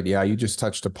 that's great. Yeah, you just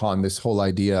touched upon this whole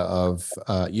idea of,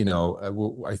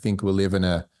 I think we live in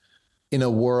a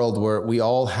world where we're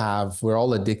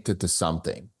all addicted to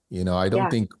something. I don't Yeah.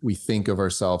 think we think of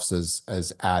ourselves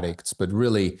as addicts, but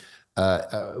really,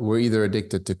 we're either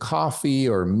addicted to coffee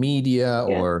or media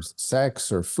Yeah. or sex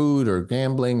or food or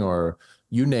gambling or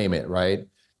you name it, right?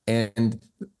 And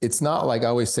it's not like I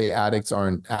always say addicts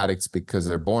aren't addicts because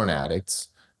they're born addicts.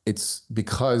 It's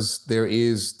because there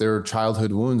are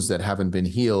childhood wounds that haven't been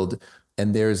healed,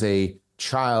 and there's a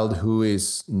child who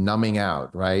is numbing out,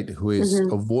 right? Who is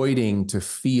Mm-hmm. avoiding to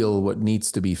feel what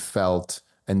needs to be felt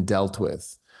and dealt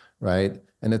with, right?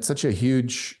 And it's such a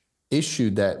huge issue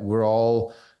that we're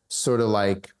all sort of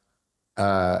like,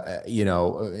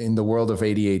 in the world of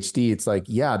ADHD, it's like,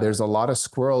 yeah, there's a lot of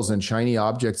squirrels and shiny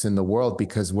objects in the world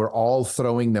because we're all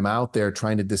throwing them out there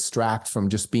trying to distract from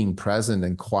just being present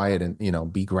and quiet and,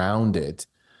 be grounded.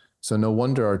 So no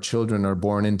wonder our children are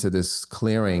born into this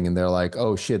clearing and they're like,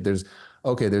 oh shit, there's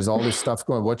all this stuff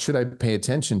going. What should I pay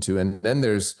attention to? And then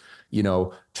there's,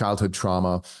 childhood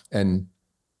trauma and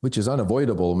which is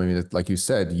unavoidable. I mean, like you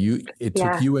said, it took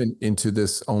Yeah. you into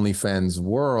this OnlyFans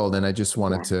world, and I just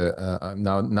wanted Yeah. to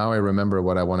now I remember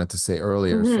what I wanted to say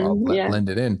earlier, so I'll Mm-hmm. Yeah. blend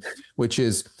it in, which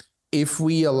is if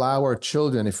we allow our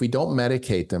children, if we don't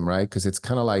medicate them, right, because it's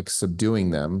kind of like subduing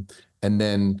them, and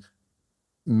then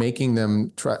making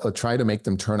them try to make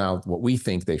them turn out what we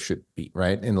think they should be,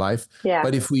 right, in life. Yeah.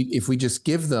 But if we just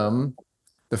give them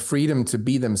the freedom to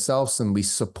be themselves and we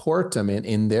support them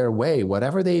in their way,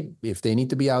 whatever if they need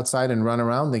to be outside and run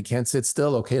around, they can't sit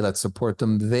still. Okay, let's support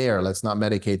them there. Let's not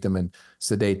medicate them and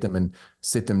sedate them and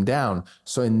sit them down.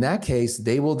 So in that case,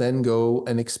 they will then go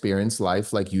and experience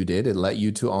life like you did. It led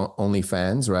you to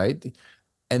OnlyFans, right?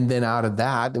 And then out of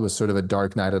that, it was sort of a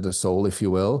dark night of the soul, if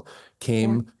you will,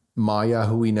 came Maya,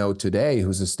 who we know today,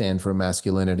 who's a stand for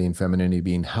masculinity and femininity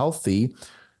being healthy.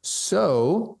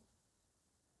 So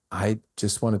I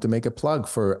just wanted to make a plug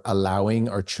for allowing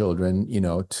our children,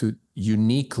 to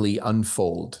uniquely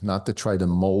unfold, not to try to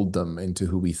mold them into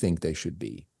who we think they should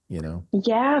be,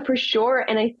 Yeah, for sure.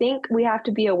 And I think we have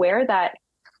to be aware that,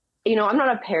 I'm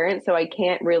not a parent, so I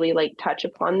can't really like touch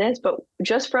upon this, but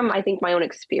just from, I think, my own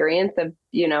experience of,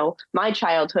 my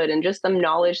childhood and just some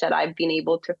knowledge that I've been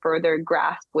able to further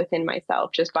grasp within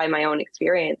myself just by my own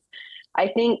experience. I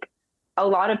think a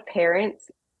lot of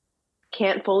parents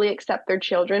can't fully accept their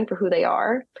children for who they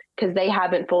are because they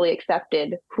haven't fully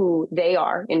accepted who they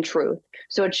are in truth.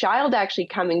 So a child actually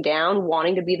coming down,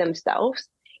 wanting to be themselves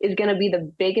is going to be the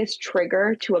biggest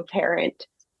trigger to a parent.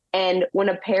 And when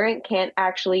a parent can't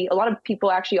actually, a lot of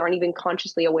people actually aren't even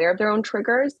consciously aware of their own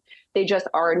triggers. They just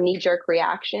are knee-jerk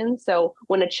reactions. So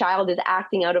when a child is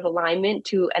acting out of alignment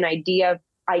to an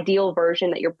ideal version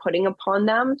that you're putting upon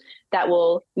them that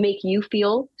will make you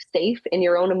feel safe in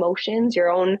your own emotions, your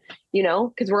own,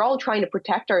 because we're all trying to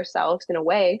protect ourselves in a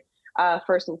way,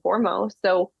 first and foremost.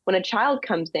 So when a child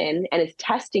comes in and is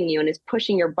testing you and is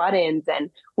pushing your buttons, and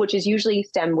which is usually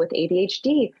stemmed with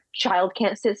ADHD, child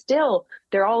can't sit still.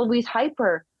 They're always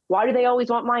hyper. Why do they always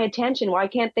want my attention? Why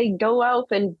can't they go out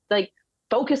and like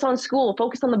focus on school,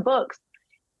 focus on the books?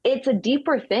 It's a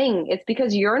deeper thing. It's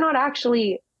because you're not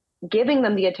actually giving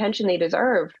them the attention they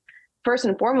deserve. First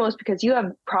and foremost, because you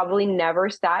have probably never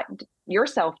sat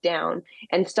yourself down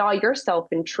and saw yourself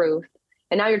in truth.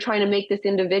 And now you're trying to make this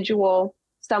individual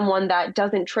someone that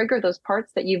doesn't trigger those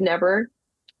parts that you've never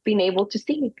been able to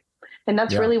see. And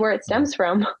that's really where it stems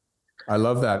from. I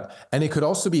love that. And it could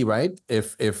also be, right,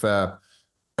 if a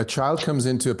child comes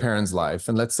into a parent's life,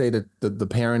 and let's say that the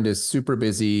parent is super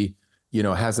busy,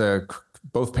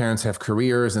 both parents have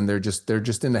careers and they're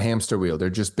just in the hamster wheel. They're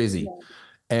just busy. Yeah.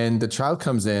 And the child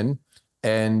comes in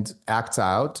and acts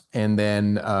out. And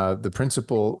then the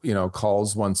principal,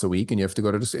 calls once a week and you have to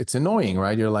go to this. It's annoying,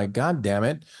 right? You're like, God damn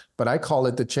it. But I call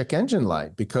it the check engine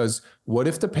light, because what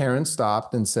if the parent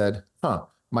stopped and said,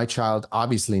 my child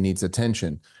obviously needs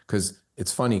attention? Because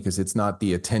it's funny, because it's not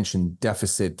the attention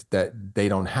deficit that they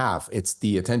don't have. It's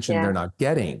the attention they're not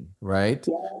getting, right?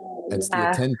 Yeah. It's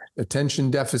the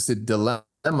attention deficit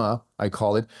dilemma, I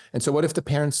call it. And so what if the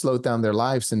parents slowed down their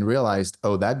lives and realized,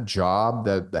 oh, that job,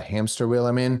 the hamster wheel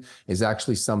I'm in is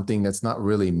actually something that's not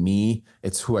really me.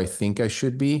 It's who I think I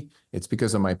should be. It's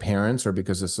because of my parents or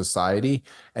because of society.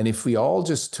 And if we all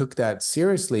just took that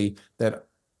seriously, that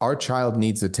our child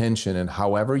needs attention, and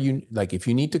however if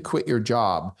you need to quit your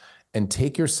job and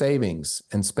take your savings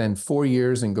and spend 4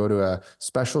 years and go to a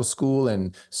special school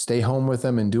and stay home with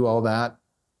them and do all that,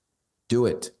 do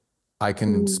it. I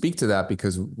can speak to that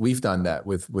because we've done that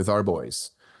with our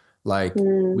boys.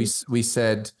 We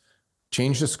said,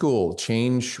 change the school,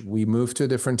 we moved to a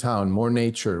different town, more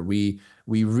nature. We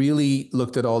really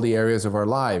looked at all the areas of our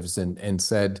lives and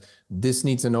said, this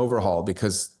needs an overhaul,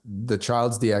 because the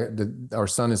child's our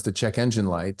son is the check engine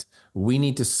light. We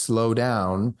need to slow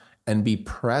down and be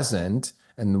right.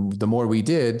 And the more we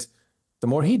did, the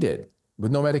more he did,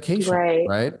 with no medication.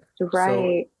 Right.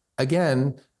 So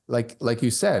again, like you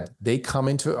said, they come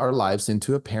into our lives,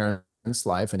 into a parent's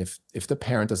life. And if the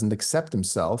parent doesn't accept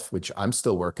himself, which I'm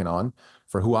still working on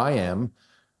for who I am,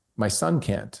 my sons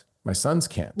can't.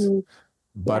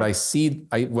 But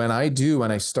Yeah. when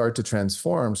I start to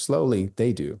transform slowly,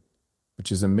 they do,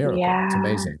 which is a miracle. It's Yeah.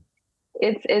 amazing.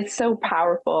 It's so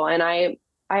powerful. And I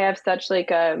have such like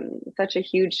such a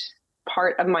huge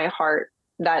part of my heart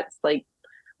that's like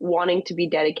wanting to be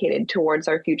dedicated towards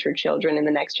our future children in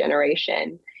the next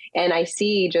generation. And I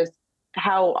see just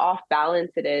how off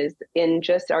balance it is in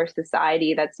just our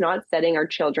society that's not setting our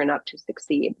children up to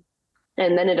succeed.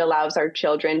 And then it allows our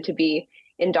children to be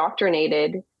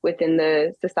indoctrinated within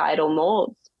the societal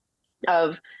molds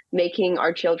of making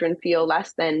our children feel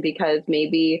less than because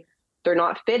maybe they're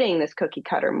not fitting this cookie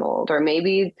cutter mold, or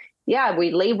maybe, yeah,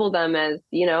 we label them as,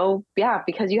 yeah,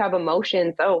 because you have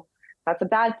emotions, oh, that's a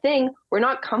bad thing. We're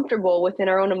not comfortable within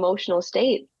our own emotional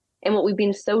state. And what we've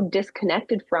been so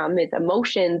disconnected from is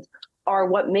emotions are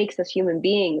what makes us human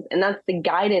beings. And that's the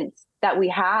guidance that we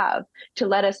have to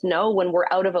let us know when we're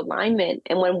out of alignment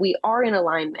and when we are in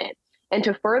alignment. And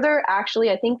to further, actually,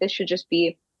 I think this should just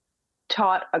be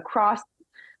taught across,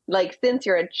 like, since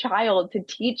you're a child, to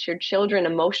teach your children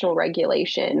emotional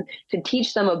regulation, to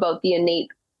teach them about the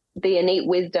innate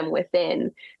wisdom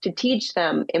within, to teach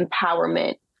them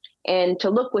empowerment, and to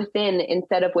look within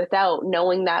instead of without,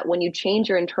 knowing that when you change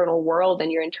your internal world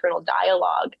and your internal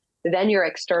dialogue, then your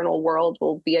external world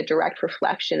will be a direct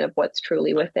reflection of what's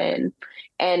truly within.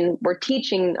 And we're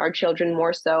teaching our children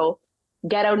more so,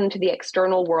 get out into the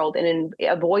external world and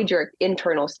avoid your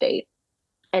internal state.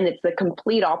 And it's the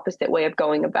complete opposite way of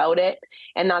going about it.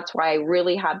 And that's why I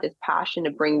really have this passion to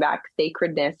bring back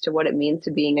sacredness to what it means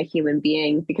to being a human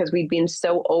being, because we've been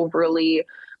so overly,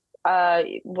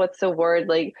 what's the word?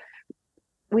 Like,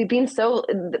 we've been so,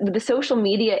 the social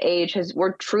media age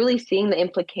we're truly seeing the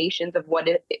implications of what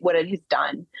it has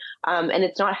done. And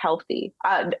it's not healthy.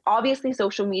 Obviously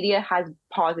social media has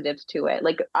positives to it.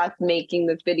 Like us making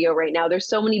this video right now, there's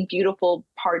so many beautiful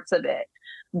parts of it,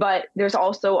 but there's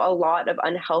also a lot of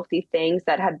unhealthy things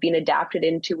that have been adapted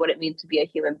into what it means to be a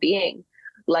human being.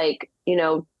 Like,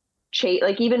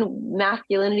 like even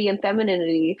masculinity and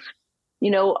femininity.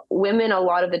 Women a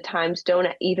lot of the times don't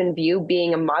even view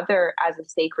being a mother as a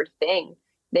sacred thing.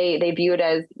 They view it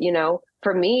as,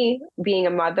 for me, being a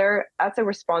mother, that's a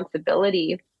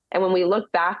responsibility. And when we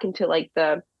look back into like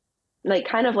the, like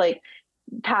kind of like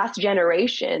past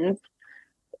generations,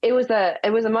 it was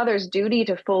a mother's duty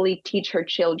to fully teach her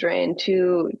children,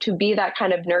 to be that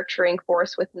kind of nurturing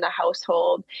force within the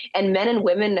household. And men and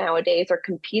women nowadays are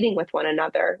competing with one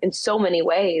another in so many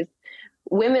ways.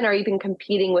 Women are even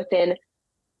competing within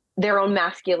their own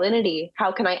masculinity.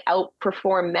 How can I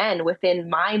outperform men within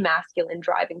my masculine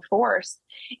driving force?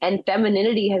 And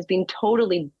femininity has been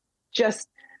totally just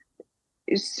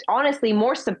honestly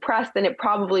more suppressed than it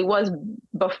probably was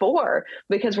before,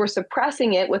 because we're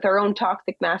suppressing it with our own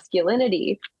toxic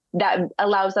masculinity that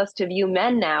allows us to view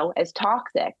men now as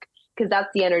toxic, because that's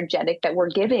the energetic that we're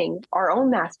giving our own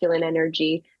masculine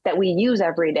energy that we use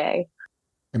every day.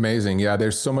 Amazing. Yeah,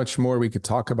 there's so much more we could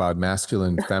talk about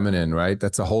masculine, feminine, right?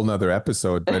 That's a whole nother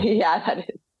episode. But Yeah, that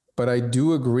is. But I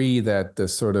do agree that the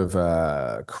sort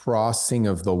of crossing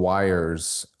of the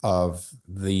wires of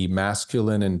the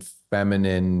masculine and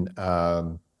feminine,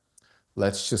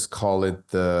 let's just call it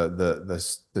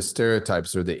the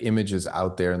stereotypes or the images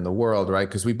out there in the world, right?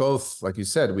 Because we both, like you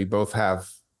said, we both have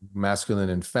masculine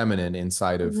and feminine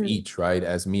inside of each, right?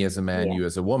 As me as a man, Yeah. you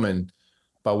as a woman.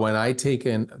 But when I take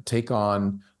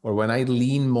on, or when I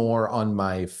lean more on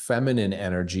my feminine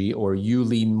energy, or you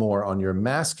lean more on your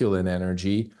masculine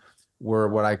energy, we're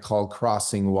what I call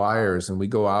crossing wires, and we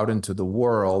go out into the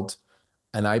world,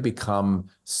 and I become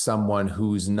someone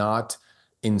who's not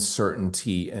in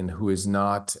certainty and who is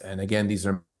not, and again, these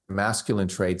are masculine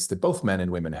traits that both men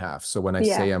and women have. So when I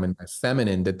say I'm in my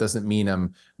feminine, that doesn't mean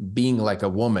I'm being like a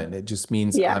woman. It just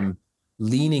means Yeah. I'm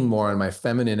leaning more on my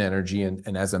feminine energy.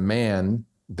 And as a man,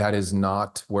 that is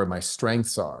not where my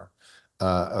strengths are.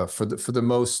 For the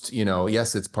most,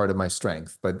 yes, it's part of my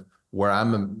strength, but where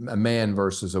I'm a man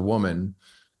versus a woman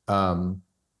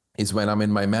is when I'm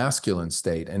in my masculine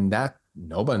state. And that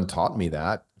no one taught me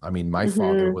that. I mean, my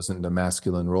father wasn't a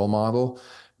masculine role model.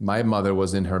 My mother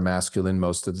was in her masculine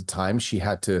most of the time. She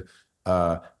had to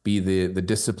be the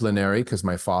disciplinary, because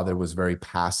my father was very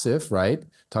passive, right?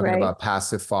 Talking about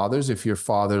passive fathers. If your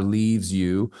father leaves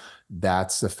you,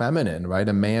 that's the feminine, right?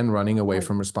 A man running away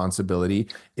from responsibility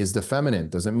is the feminine.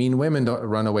 Doesn't mean women don't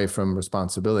run away from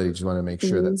responsibility. Just want to make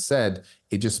sure that's said.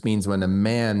 It just means when a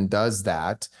man does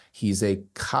that, he's a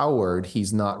coward.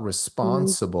 He's not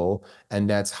responsible. And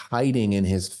that's hiding in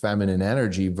his feminine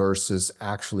energy versus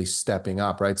actually stepping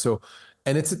up, right? So,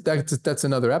 and that's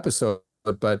another episode,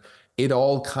 but it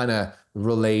all kind of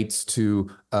relates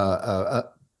to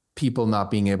people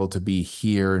not being able to be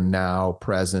here, now,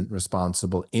 present,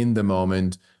 responsible in the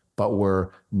moment, but we're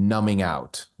numbing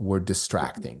out, we're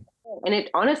distracting. And it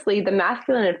honestly, the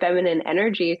masculine and feminine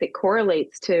energies, it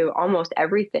correlates to almost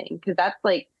everything, because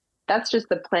that's just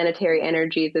the planetary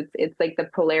energies. It's like the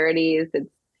polarities.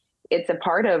 It's a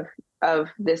part of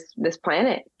this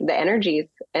planet, the energies.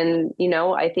 And,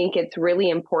 I think it's really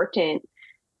important,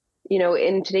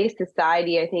 in today's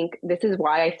society. I think this is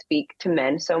why I speak to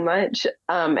men so much.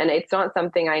 And it's not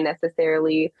something I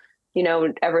necessarily,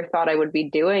 ever thought I would be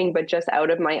doing, but just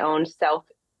out of my own self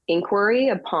inquiry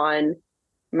upon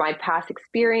my past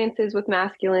experiences with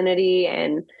masculinity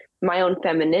and my own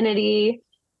femininity.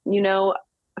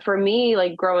 For me,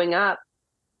 like growing up,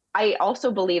 I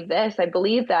also believe this. I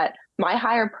believe that my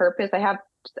higher purpose,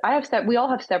 we all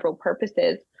have several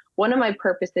purposes. One of my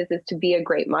purposes is to be a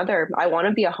great mother. I want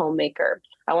to be a homemaker.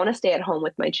 I want to stay at home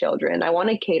with my children. I want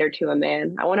to cater to a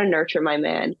man. I want to nurture my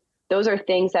man. Those are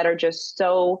things that are just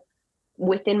so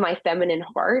within my feminine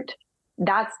heart.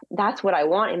 That's what I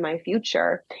want in my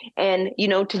future. And,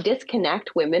 to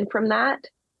disconnect women from that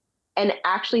and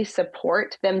actually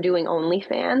support them doing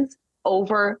OnlyFans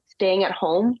over staying at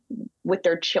home with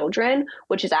their children,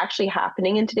 which is actually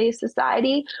happening in today's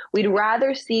society. We'd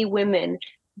rather see women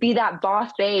be that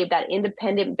boss babe, that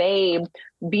independent babe,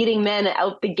 beating men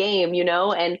out the game,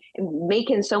 and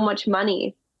making so much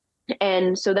money.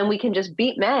 And so then we can just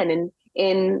beat men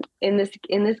in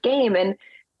this game. And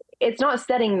it's not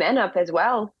setting men up as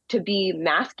well to be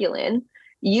masculine.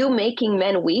 You making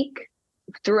men weak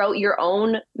throughout your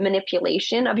own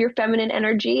manipulation of your feminine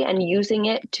energy and using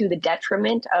it to the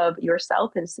detriment of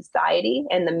yourself and society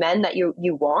and the men that you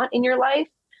want in your life.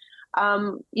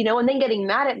 And then getting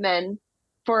mad at men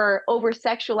for over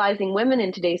sexualizing women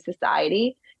in today's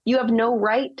society. You have no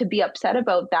right to be upset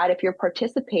about that if you're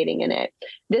participating in it.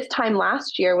 This time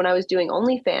last year when I was doing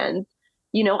OnlyFans,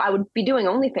 I would be doing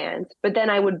OnlyFans, but then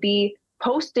I would be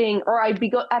posting, or I'd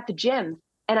be at the gym,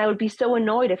 and I would be so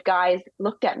annoyed if guys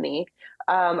looked at me.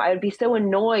 I would be so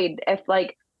annoyed if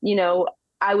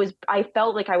I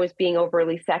felt like I was being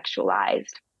overly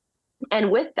sexualized. And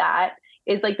with that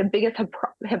is like the biggest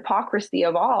hypocrisy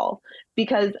of all,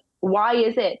 because why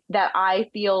is it that I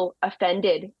feel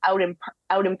offended out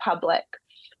in public,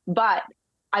 but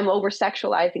I'm over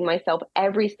sexualizing myself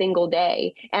every single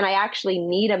day, and I actually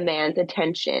need a man's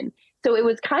attention? So it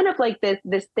was kind of like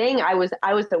this thing I was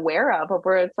aware of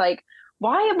where it's like,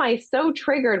 why am I so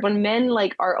triggered when men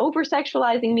like are over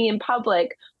sexualizing me in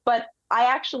public, but I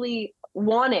actually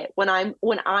want it when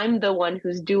I'm the one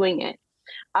who's doing it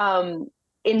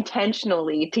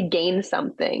intentionally to gain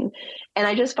something. And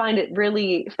I just find it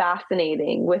really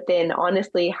fascinating within,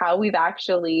 honestly, how we've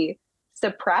actually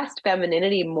suppressed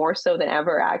femininity more so than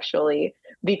ever, actually,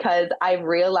 because I've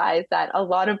realized that a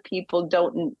lot of people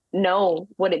don't know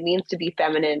what it means to be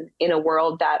feminine in a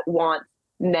world that wants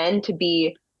men to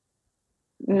be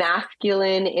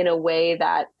masculine in a way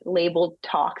that's labeled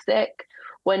toxic,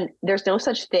 when there's no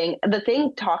such thing. The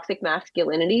thing toxic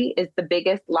masculinity is the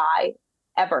biggest lie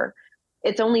ever.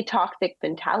 It's only toxic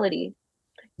mentality.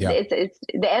 Yeah. It's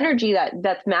the energy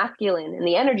that's masculine and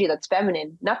the energy that's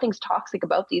feminine. Nothing's toxic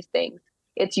about these things.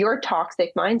 It's your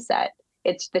toxic mindset.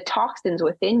 It's the toxins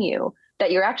within you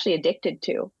that you're actually addicted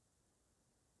to.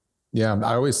 Yeah,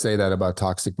 I always say that about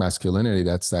toxic masculinity.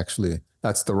 That's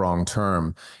the wrong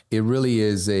term. It really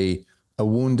is a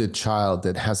wounded child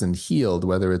that hasn't healed,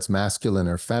 whether it's masculine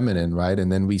or feminine, right?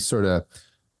 And then we sort of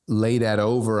lay that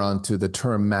over onto the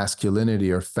term masculinity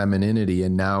or femininity,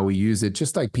 and now we use it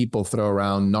just like people throw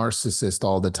around narcissist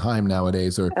all the time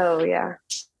nowadays, or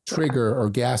trigger or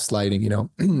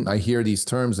gaslighting. I hear these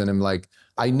terms and I'm like,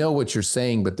 I know what you're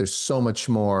saying, but there's so much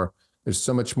more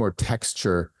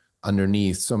texture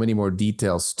underneath, so many more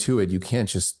details to it. You can't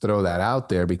just throw that out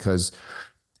there, because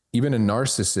even a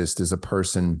narcissist is a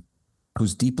person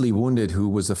who's deeply wounded, who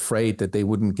was afraid that they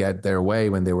wouldn't get their way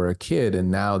when they were a kid, and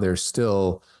now they're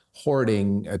still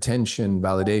hoarding attention,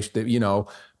 validation,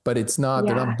 but it's not,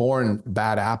 they're not born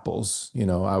bad apples. I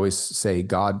always say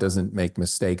God doesn't make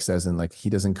mistakes, as in like he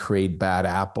doesn't create bad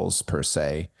apples per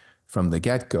se from the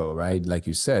get-go, right? Like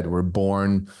you said, we're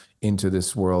born into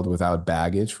this world without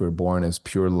baggage. We're born as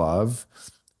pure love,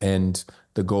 and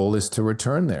the goal is to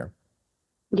return there.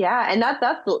 Yeah, and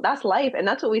that's life, and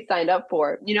that's what we signed up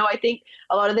for. I think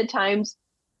a lot of the times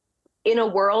in a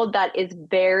world that is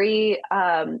very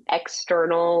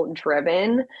external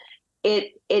driven,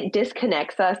 it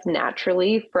disconnects us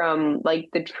naturally from like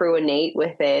the true innate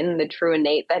within, the true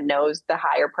innate that knows the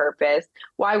higher purpose,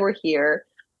 why we're here.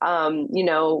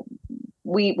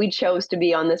 we chose to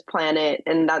be on this planet,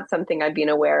 and that's something I've been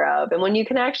aware of. And when you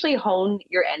can actually hone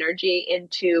your energy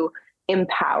into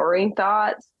empowering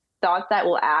thoughts that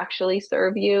will actually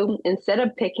serve you, instead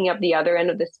of picking up the other end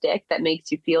of the stick that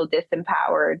makes you feel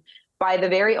disempowered by the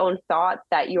very own thoughts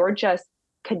that you're just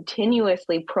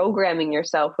continuously programming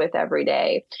yourself with every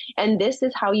day. And this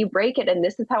is how you break it. And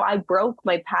this is how I broke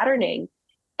my patterning.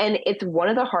 And it's one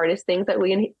of the hardest things that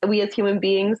we as human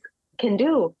beings can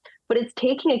do. But it's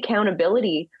taking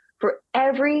accountability for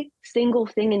every single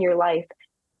thing in your life.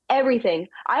 Everything.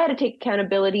 I had to take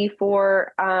accountability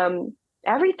for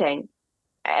everything.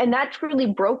 And that truly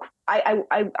broke.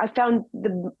 I found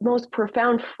the most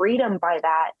profound freedom by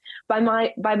that.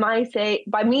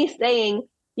 By me saying,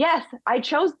 yes, I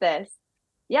chose this.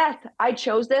 Yes, I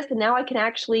chose this. And now I can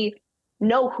actually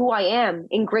know who I am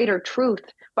in greater truth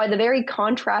by the very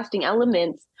contrasting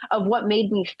elements of what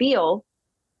made me feel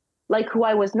like who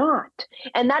I was not.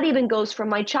 And that even goes from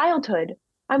my childhood.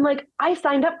 I'm like, I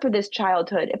signed up for this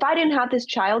childhood. If I didn't have this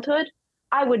childhood,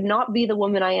 I would not be the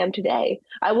woman I am today.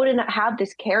 I wouldn't have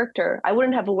this character. I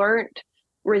wouldn't have learned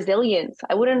resilience.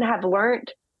 I wouldn't have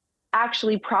learned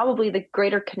actually probably the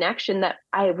greater connection that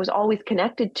I was always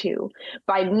connected to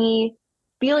by me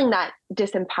feeling that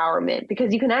disempowerment,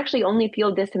 because you can actually only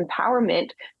feel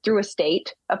disempowerment through a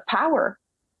state of power.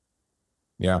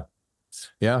 Yeah.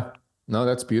 Yeah. No,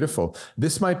 that's beautiful.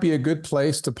 This might be a good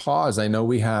place to pause. I know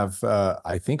we have,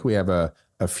 I think we have a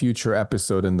future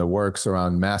episode in the works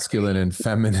around masculine and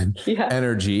feminine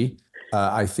energy.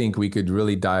 I think we could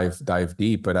really dive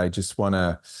deep, but I just want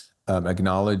to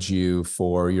acknowledge you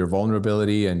for your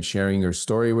vulnerability and sharing your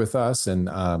story with us. And,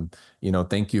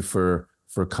 thank you for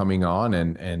coming on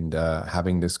and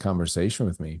having this conversation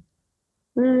with me.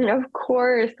 Of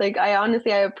course. Like, I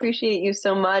appreciate you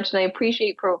so much. And I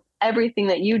appreciate for everything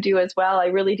that you do as well. I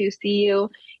really do see you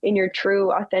in your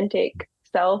true, authentic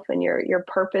self and your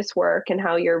purpose work, and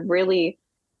how you're really,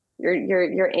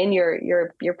 you're in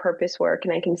your purpose work.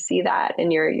 And I can see that,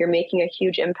 and you're making a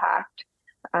huge impact.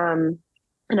 And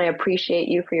I appreciate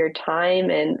you for your time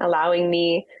and allowing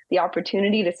me the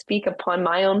opportunity to speak upon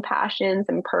my own passions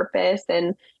and purpose,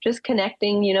 and just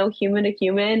connecting, human to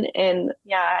human. And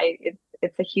yeah,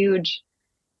 it's a huge,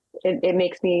 it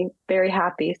makes me very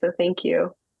happy. So thank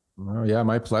you. Oh, yeah,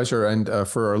 my pleasure. And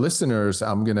for our listeners,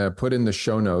 I'm going to put in the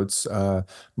show notes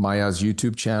Maya's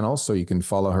YouTube channel, so you can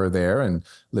follow her there and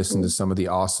listen to some of the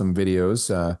awesome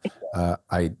videos.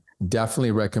 I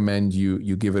definitely recommend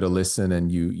you give it a listen,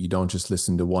 and you don't just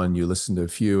listen to one, you listen to a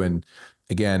few. And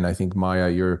again, I think, Maya,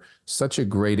 you're such a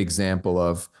great example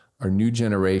of our new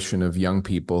generation of young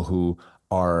people who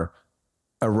are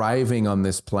arriving on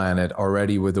this planet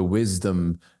already with a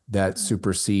wisdom that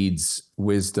supersedes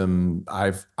wisdom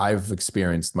I've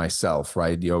experienced myself,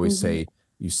 right? You always say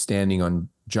you standing on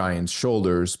giants'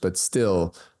 shoulders, but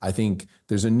still, I think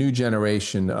there's a new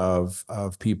generation of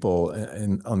people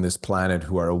on this planet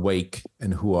who are awake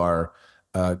and who are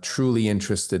truly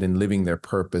interested in living their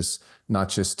purpose, not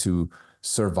just to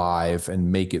survive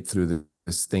and make it through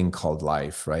this thing called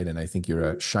life, right? And I think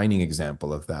you're a shining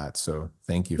example of that. So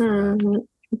thank you for that.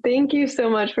 Thank you so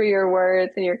much for your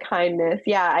words and your kindness.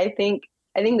 Yeah, I think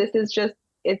this is just,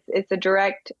 it's a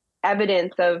direct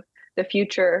evidence of the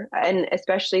future, and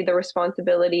especially the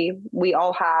responsibility we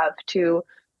all have to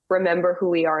remember who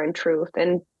we are in truth,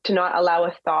 and to not allow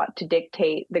a thought to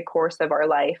dictate the course of our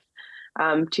life,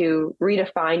 to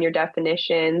redefine your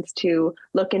definitions, to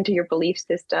look into your belief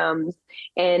systems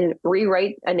and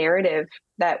rewrite a narrative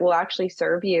that will actually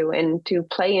serve you, and to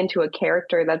play into a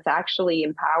character that's actually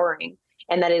empowering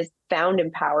and that is found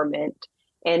empowerment,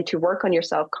 and to work on your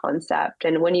self-concept.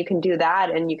 And when you can do that,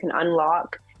 and you can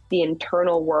unlock the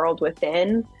internal world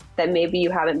within that maybe you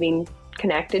haven't been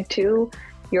connected to,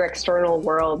 your external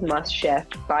world must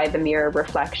shift by the mere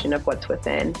reflection of what's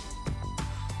within.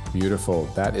 Beautiful.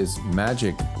 That is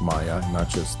magic, Maya, not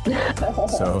just.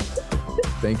 So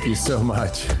thank you so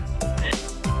much.